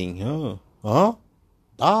see anything. Oh, huh?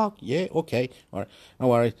 Dark? Yeah, okay. All right, no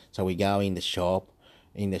worries. So we go in the shop.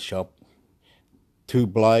 Two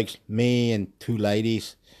blokes, me and two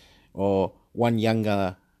ladies, or one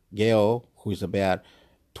younger girl who's about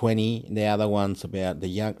 20, and the other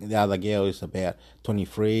girl is about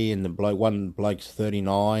 23, and one bloke's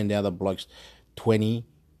 39, the other bloke's 20,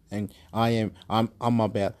 and I'm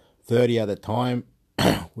about 30 at the time.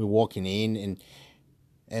 We're walking in,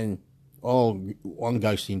 and one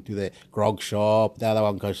goes into the grog shop, the other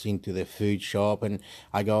one goes into the food shop, and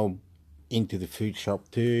I go into the food shop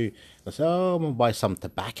too. I say, oh, I'm gonna buy some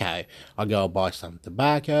tobacco. I go buy some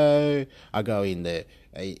tobacco. I go in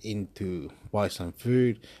to buy some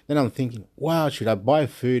food. Then I'm thinking, wow, should I buy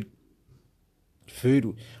food? I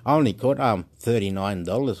only got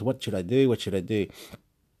 $39. What should I do? What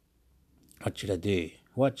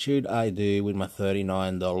should I do with my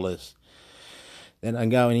 $39? Then I'm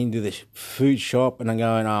going into the food shop, and I'm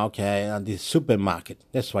going, oh, okay, the supermarket.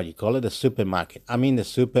 That's what you call it, the supermarket. I'm in the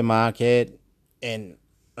supermarket, and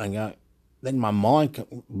I go. Then my mind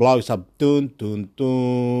blows up. Dun dun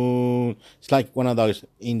dun. It's like one of those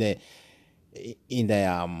in the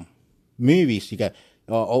movies. You go,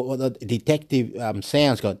 or the detective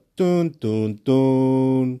sounds go dun dun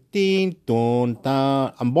dun, din dun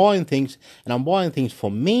dun. I'm buying things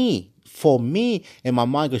for me, and my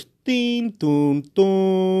mind goes din dun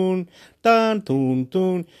dun, dun dun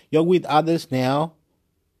dun. You're with others now,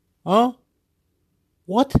 huh?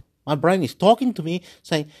 What? My brain is talking to me,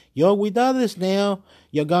 saying, you're with others now.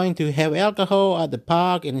 You're going to have alcohol at the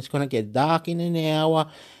park, and it's going to get dark in an hour.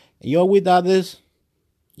 You're with others.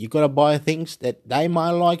 You got to buy things that they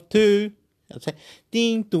might like too. I say,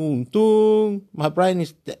 ding, dong, dong. My brain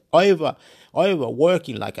is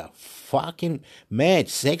overworking like a fucking mad,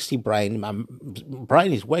 sexy brain. My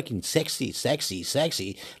brain is working sexy. Like,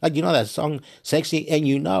 you know that song, Sexy and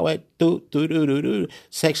You Know It. Do, do, do, do, do.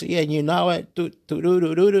 Sexy and You Know It. Do, do, do,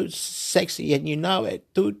 do, do, do. Sexy and You Know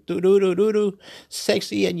It. Do, do, do, do, do, do.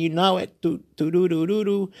 Sexy and You Know It. Do, do, do, do, do,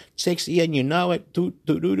 do. Sexy and You Know It. Do,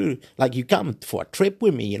 do, do, do. Like you come for a trip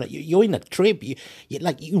with me. You know, you're in a trip. You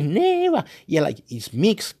never. Yeah, like it's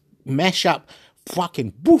mix, mashup,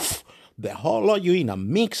 fucking boof. The whole lot you in a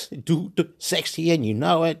mix. Do sexy and you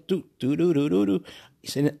know it. Do.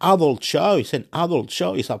 It's an adult show. It's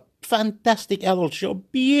a fantastic adult show.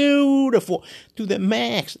 Beautiful to the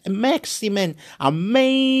max. Maximum.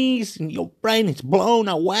 Amazing. Your brain is blown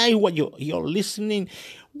away what you're listening.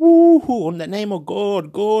 Woohoo, in the name of God.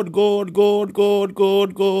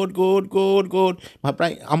 My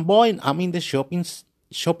brain, I'm in the shopping.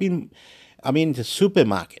 I'm in the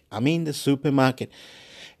supermarket.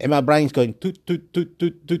 And my brain's going toot, toot, toot,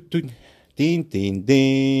 toot, toot, toot. Ding, ding,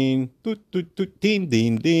 ding. Toot, toot, toot, ding,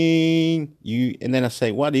 ding, ding. And then I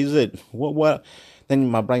say, what is it? What? Then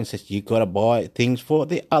my brain says, you got to buy things for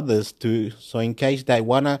the others too. So in case they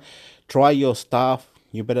want to try your stuff,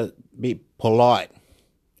 you better be polite.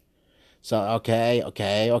 So, okay. I'm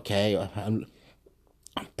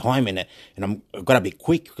timing it. And I've got to be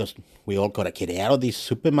quick because we all got to get out of this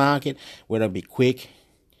supermarket. We're going to be quick.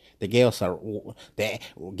 I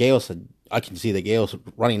can see the girls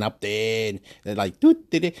running up there, and they're like,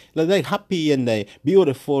 they're happy and they're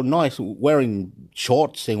beautiful, nice, wearing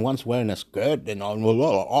shorts, and one's wearing a skirt, and I'm like,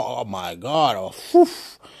 oh my God,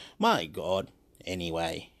 my God.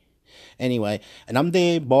 Anyway, and I'm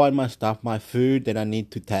there buying my stuff, my food that I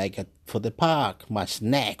need to take for the park, my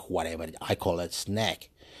snack, whatever, I call it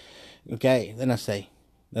snack. Okay, then I said,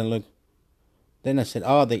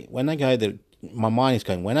 my mind is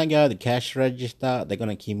going, when I go to the cash register, they're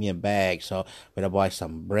going to give me a bag, so when I buy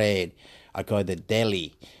some bread, I go to the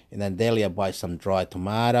deli, and then deli I buy some dried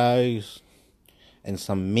tomatoes, and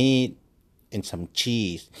some meat and some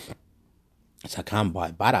cheese. So I can't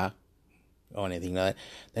buy butter or anything like that.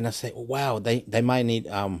 Then I say, wow, they might need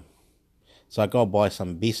so I go buy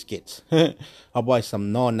some biscuits. I buy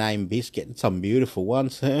some no-name biscuits, some beautiful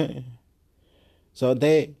ones. So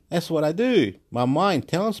that's what I do. My mind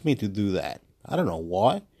tells me to do that. I don't know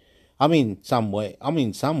why. Somewhere,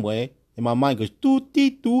 and my mind goes toot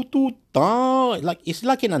toot toot da. Like it's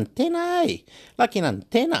like an antenna, eh? Like an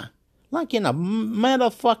antenna. Like in a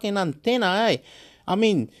motherfucking antenna, eh? I'm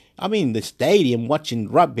in the stadium watching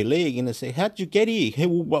rugby league, and they say, "How'd you get here? Hey,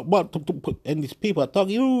 what?" And these people are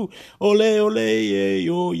talking, "Ooh, ole, ole, yeah,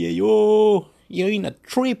 yo, yeah, yo." You're in a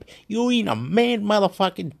trip. You're in a mad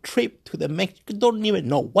motherfucking trip to the Mexico. You don't even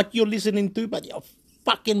know what you're listening to, but you're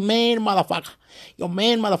fucking man motherfucker. You're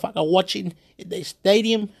man motherfucker watching the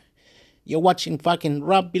stadium. You're watching fucking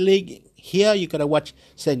rugby league. Here you gotta watch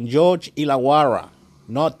St. George Illawarra.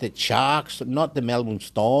 Not the Sharks, not the Melbourne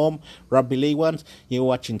Storm rugby league ones. You're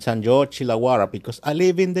watching St. George Illawarra because I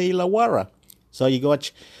live in the Illawarra. So you go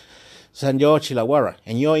watch St. George Illawarra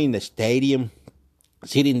and you're in the stadium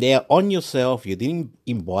sitting there on yourself. You didn't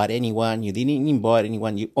invite anyone. You're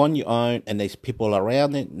on your own, and there's people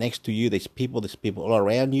around it next to you. There's people all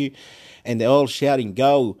around you, and they're all shouting,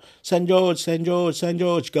 "Go, St. George, St. George, St.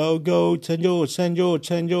 George, go, go, St. George, St. George,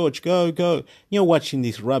 St. George, go, go." You're watching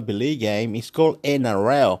this rugby league game. It's called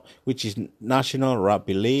NRL, which is National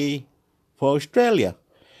Rugby League for Australia,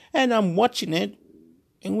 and I'm watching it,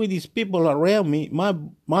 and with these people around me,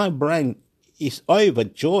 my brain is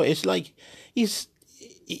overjoyed.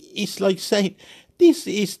 It's like saying, this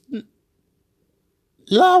is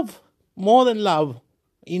love, more than love.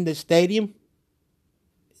 In the stadium,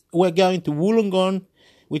 we're going to Wollongong,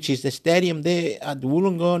 which is the stadium there at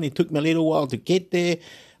Wollongong. It took me a little while to get there.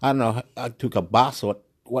 I don't know, I took a bus or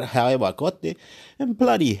however I got there. And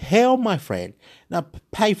bloody hell, my friend. And I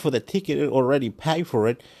paid for the ticket, already paid for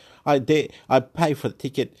it. I paid for the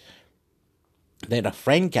ticket. Then a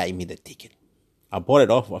friend gave me the ticket. I bought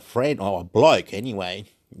it off a friend, or a bloke anyway.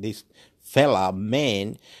 This fella,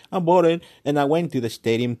 man, I bought it and I went to the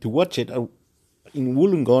stadium to watch it in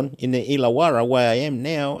Wollongong, in the Illawarra where I am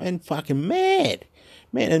now, and fucking mad.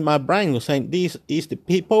 Man, and my brain was saying, this is the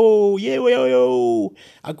people, yeah, yo.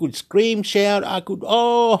 I could scream, shout,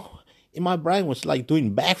 and my brain was like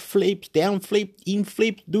doing back flips, down flip, in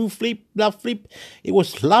flip, do flip, blah flip. It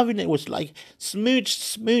was loving it. It was like smooch,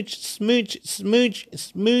 smooch, smooch, smooch,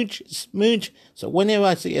 smooch, smooch. So whenever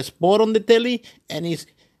I see a sport on the telly and it's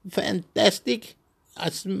fantastic,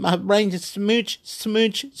 my brain just smooch,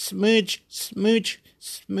 smooch, smooch, smooch,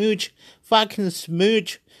 smooch, fucking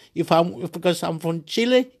smooch. Because I'm from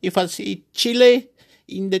Chile, if I see Chile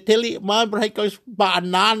in the telly, my brain goes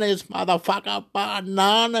bananas, motherfucker,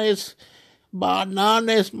 bananas,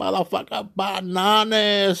 motherfucker,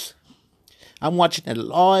 bananas. I'm watching it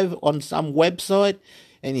live on some website,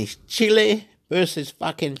 and it's Chile versus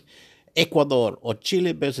fucking Ecuador, or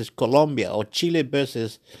Chile versus Colombia, or Chile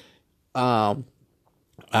versus Brazil,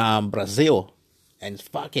 and it's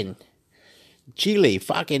fucking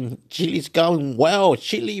Chile's going well.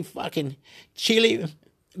 Chile,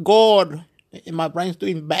 God. And my brain's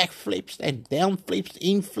doing back flips and down flips,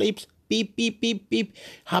 in flips, beep, beep, beep, beep.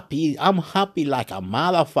 Happy, I'm happy like a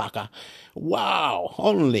motherfucker. Wow,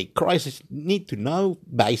 only Christ need to know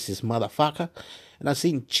basis, motherfucker. And I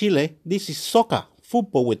seen Chile, this is soccer,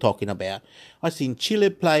 football we're talking about. I seen Chile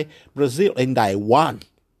play Brazil, and they won.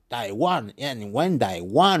 And when they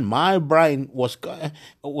won, my brain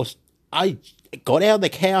I got out of the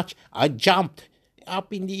couch, I jumped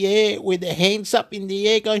up in the air with the hands up in the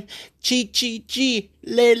air going, chi, chi, chi,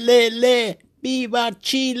 le, viva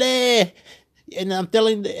Chile. And I'm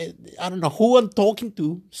telling, I don't know who I'm talking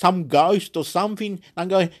to, some ghost or something. I'm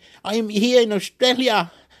going, I'm here in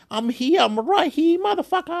Australia. I'm right here,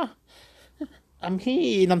 motherfucker. I'm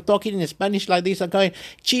here, and I'm talking in Spanish like this. I'm going,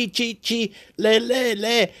 chi, chi, chi, le,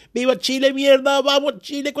 viva Chile, mierda, vamos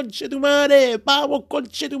Chile, conche tu madre, vamos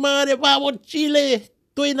Chile.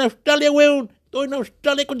 Estoy en Australia, weón. Estoy en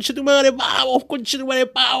Australia, conche tu madre, vamos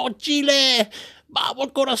Chile.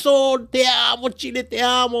 Vamos, corazón, te amo, Chile, te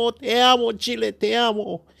amo, Chile, te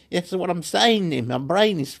amo. That's what I'm saying. My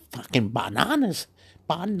brain is fucking bananas.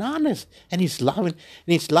 And he's loving it.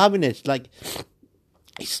 It's like,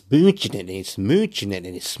 he's smooching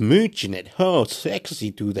it. Oh,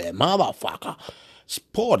 sexy to the motherfucker.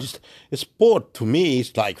 Sport to me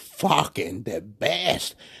is like fucking the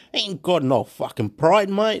best. Ain't got no fucking pride,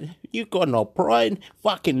 mate. You got no pride.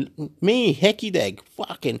 Fucking me, Hecydec,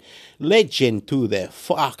 fucking legend to the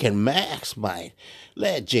fucking max, mate.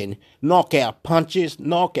 Legend. Knockout punches,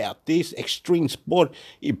 knockout this, extreme sport.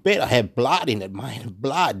 You better have blood in it, mate.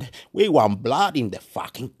 Blood. We want blood in the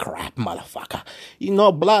fucking crap, motherfucker. You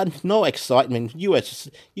know blood, no excitement.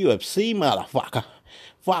 UFC, motherfucker.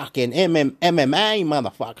 Fucking MMA,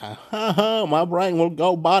 motherfucker. My brain will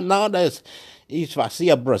go bananas. If I see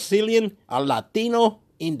a Brazilian, a Latino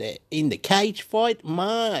in the cage fight,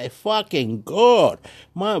 my fucking god,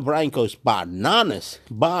 my brain goes bananas.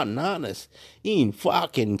 In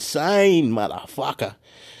fucking insane, motherfucker.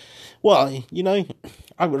 Well,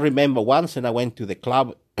 I remember once, and I went to the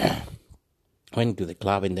club. And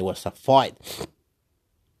there was a fight.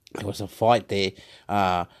 There was a fight there,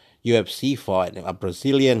 UFC fight, a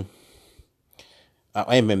Brazilian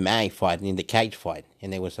MMA fight, in the cage fight,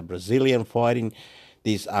 and there was a Brazilian fighting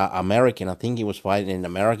this American. I think he was fighting an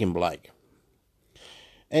American bloke,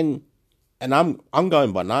 and I'm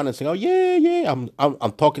going bananas, saying, "Oh yeah."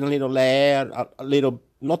 I'm talking a little loud, a little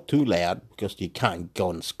not too loud, because you can't go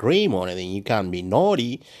and scream or anything. You can't be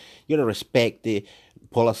naughty. You gotta respect the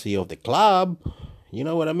policy of the club. You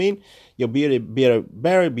know what I mean? You're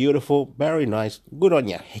very beautiful, very nice. Good on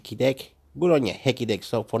you, Hecydec. Good on you, Hecydec.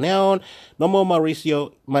 So for now on, no more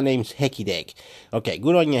Mauricio. My name's Hecydec. Okay,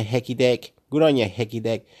 good on you, Hecydec. Good on you,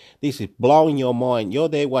 Hecydec. This is blowing your mind. You're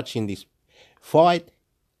there watching this fight,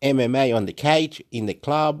 MMA on the cage, in the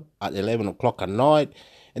club at 11 o'clock at night.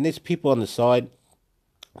 And there's people on the side.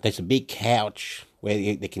 There's a big couch where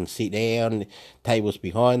they can sit down, tables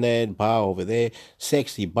behind there, bar over there,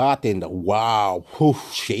 sexy bartender. Wow,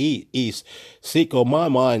 she is sick on my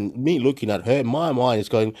mind. Me looking at her, my mind is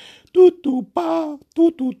going, looking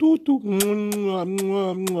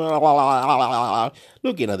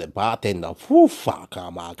at the bartender, fufa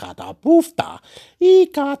pufta,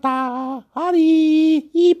 ikata, hari,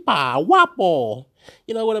 ipa, wapo.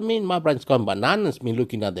 You know what I mean? My brain's gone bananas, me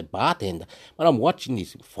looking at the bartender. But I'm watching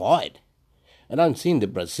this fight. And I'm seeing the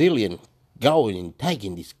Brazilian going and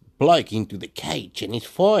taking this bloke into the cage, and he's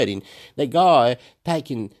fighting the guy,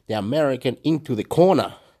 taking the American into the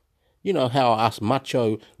corner. You know how us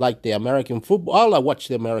macho like the American football. I watch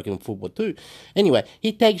the American football too. Anyway,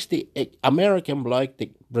 he takes the American bloke,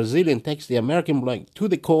 the Brazilian takes the American bloke to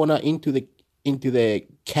the corner, into the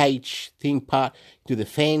cage thing part, to the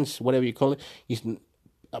fence, whatever you call it. He's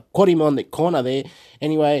put him on the corner there.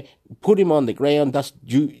 Anyway, put him on the ground. That's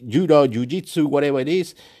judo, jiu-jitsu, whatever it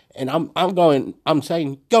is. And I'm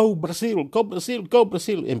saying, go Brazil, go Brazil, go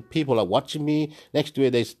Brazil. And people are watching me. Next to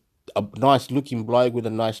it, there's a nice looking bloke with a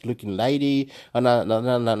nice looking lady, and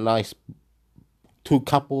a nice two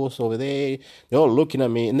couples over there. They're all looking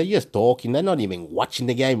at me, and they're just talking. They're not even watching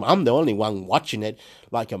the game. I'm the only one watching it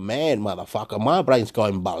like a mad motherfucker. My brain's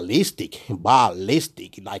going ballistic,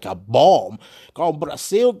 like a bomb. Go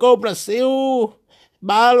Brazil, Bala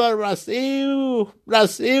Brazil,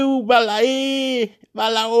 Balaí,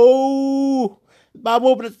 Balao,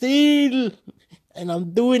 Vamos Brazil. And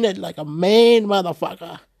I'm doing it like a man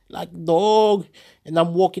motherfucker, like dog. And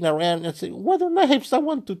I'm walking around and saying, why don't I have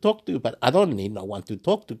someone to talk to? But I don't need no one to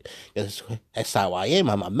talk to. That's how I am.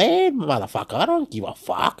 I'm a man, motherfucker. I don't give a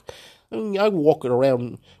fuck. I walk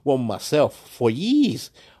around with myself for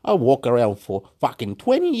years. I walk around for fucking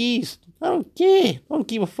 20 years. I don't care. I don't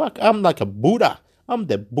give a fuck. I'm like a Buddha. I'm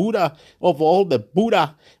the Buddha of all the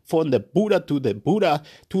Buddha. From the Buddha to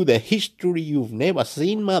the history you've never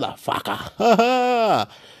seen, motherfucker.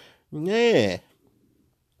 Yeah.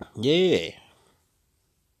 Yeah.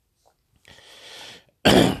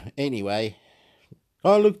 Anyway,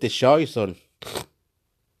 oh look, the show is on.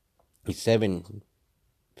 It's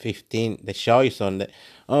 7:15. The show is on. That's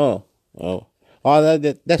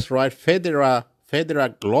right. Federer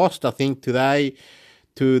lost, I think, today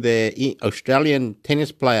to the Australian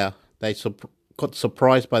tennis player. They got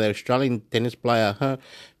surprised by the Australian tennis player.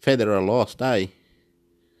 Federer lost, eh?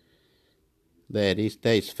 There it is.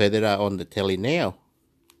 There's Federer on the telly now.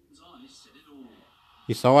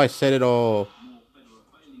 His eyes said it all.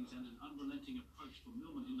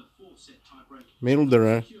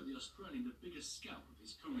 Milderer.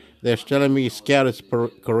 The Australian biggest scout of his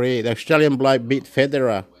career. The Australian bloke beat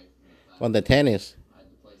Federer on the tennis.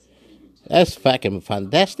 That's fucking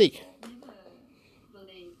fantastic.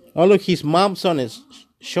 Oh look, his mom's on it.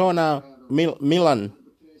 Shauna Millan.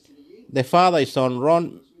 The father is on,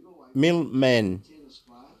 Ron Millman.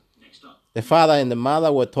 The father and the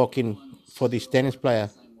mother were talking for this tennis player.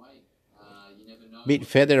 Beat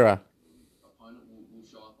Federer.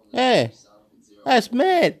 Hey, that's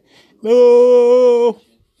mad. No.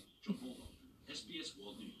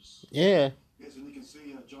 Yeah. Yes, and you can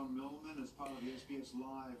see John Millman as part of the SBS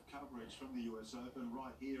live coverage from the US Open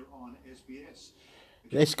right here on SBS.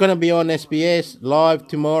 It's going to be on SBS live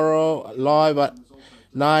tomorrow, live at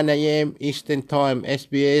 9 a.m. Eastern Time,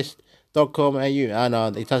 sbs.com.au. Oh, no,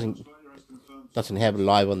 it doesn't have it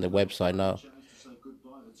live on the website, no.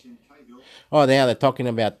 Oh, now they're talking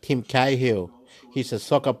about Tim Cahill. He's a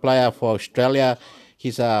soccer player for Australia.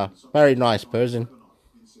 He's a very nice person.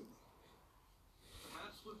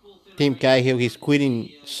 Tim Cahill, he's quitting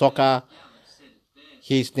soccer.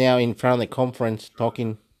 He's now in front of the conference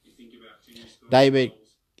talking. David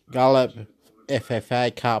Gallup,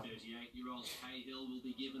 FFA Cup.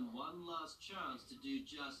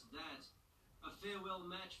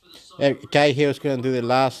 Cahill's going to do the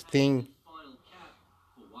last thing.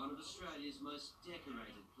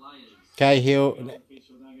 Cahill,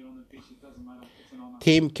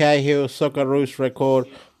 Tim Cahill, Socceroos record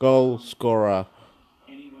goal scorer.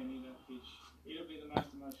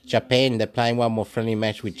 Japan, they're playing one more friendly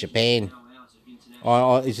match with Japan.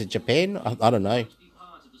 Is it Japan? I don't know.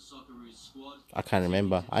 I can't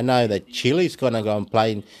remember. I know that Chile's going to go and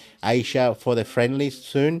play in Asia for the friendlies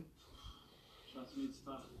soon. Trust me, it's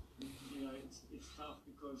tough. You know, it's tough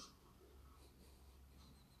because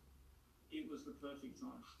it was the perfect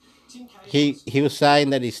time. He was saying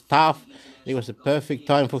that it's tough. It was the perfect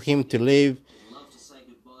time for him to leave.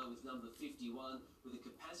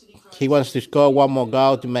 He wants to score one more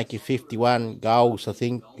goal to make it 51 goals, I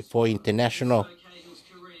think, for international.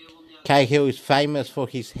 Cahill is famous for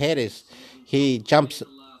his headers. He jumps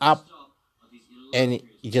up and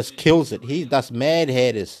he just kills it. He does mad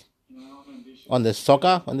headers. On the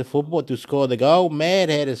soccer, on the football, to score the goal. Mad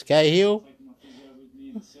headers, Cahill.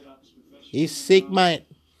 He's sick, mate.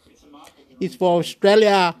 He's for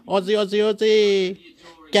Australia. Aussie, Aussie, Aussie.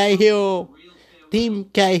 Cahill. Tim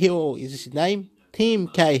Cahill is his name. Tim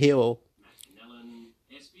Cahill.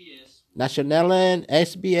 National and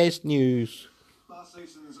SBS News. Last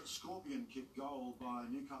season's Scorpion kick goal by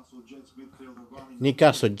Newcastle Jets midfielder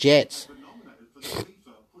Newcastle Jets. nominated for the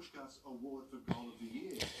FIFA Pushkas Award for Goal of the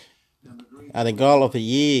Year. The goal of the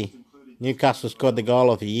year. Newcastle scored the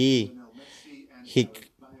goal of the year. He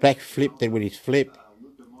back flipped it with his flip.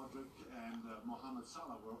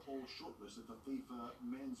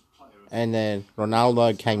 And then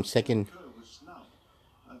Ronaldo came second.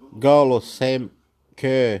 Goal of Sam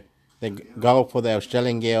Kerr. The goal for the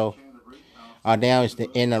Australian girl. Now it's the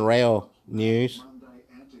NRL news.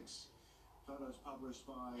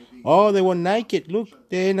 Oh, they were naked. Look,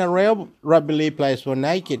 the NRL rugby league players were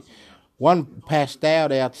naked. One passed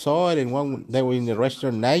out outside and one they were in the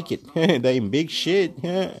restaurant naked. They're in big shit.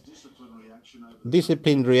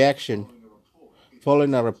 Discipline reaction.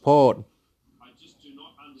 Following a report.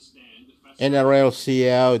 NRL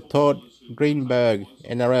CEO Todd Greenberg,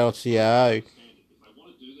 NRL CEO.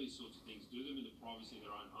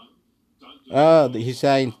 He's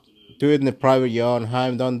saying, do it in the private of your own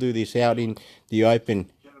home. Don't do this out in the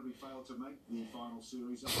open.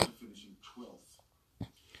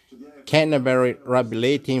 Canterbury rugby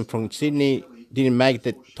league team from Sydney didn't make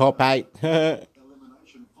the top 8.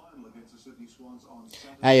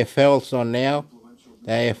 AFL's on now.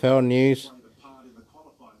 The AFL news.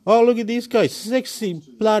 Oh, look at this guy. Sexy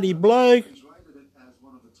bloody bloke.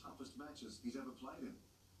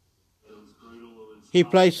 He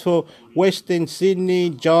plays for Western Sydney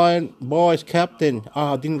Giant Boys captain.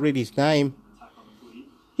 Oh, I didn't read his name.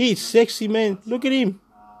 He's sexy, man. Look at him.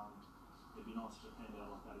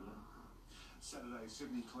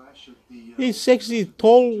 He's sexy,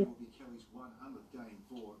 tall.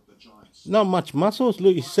 Not much muscles.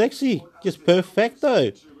 Look, he's sexy. Just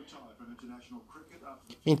perfecto.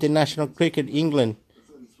 International cricket, England.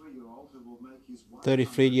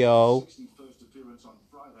 33-year-old.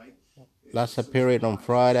 Last appearance on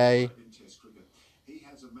Friday.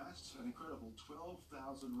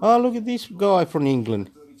 Oh, look at this guy from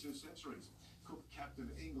England.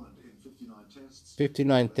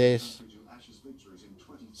 59 tests.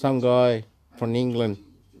 Some guy from England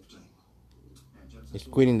is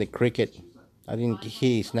quitting the cricket. I didn't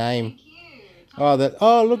hear his name. Oh,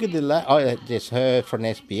 look at the I just heard from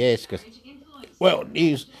SBS. Cause, well,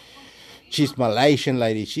 she's Malaysian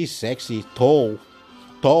lady. She's sexy, tall,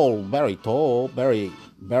 very tall, very,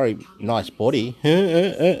 very nice body.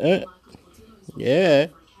 Yeah.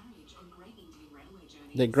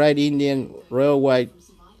 The Great Indian Railway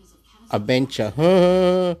Adventure.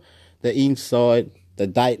 The inside, the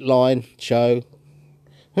Dateline show.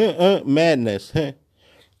 Madness.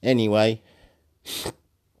 Anyway,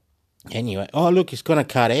 oh look, it's gonna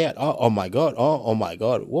cut out. Oh my god. Oh my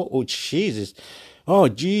god. What? Oh Jesus. Oh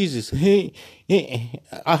Jesus!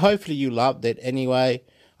 Hopefully you loved it. Anyway,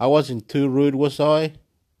 I wasn't too rude, was I?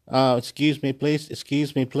 Excuse me, please.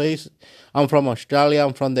 Excuse me, please. I'm from Australia.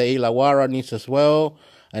 I'm from the Illawarranis as well,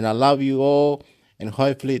 and I love you all. And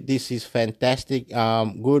hopefully this is fantastic.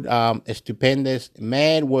 Good. Stupendous.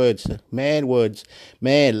 Man words. Man words.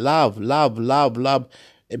 Man love. Love. Love. Love.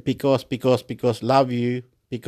 Because love you.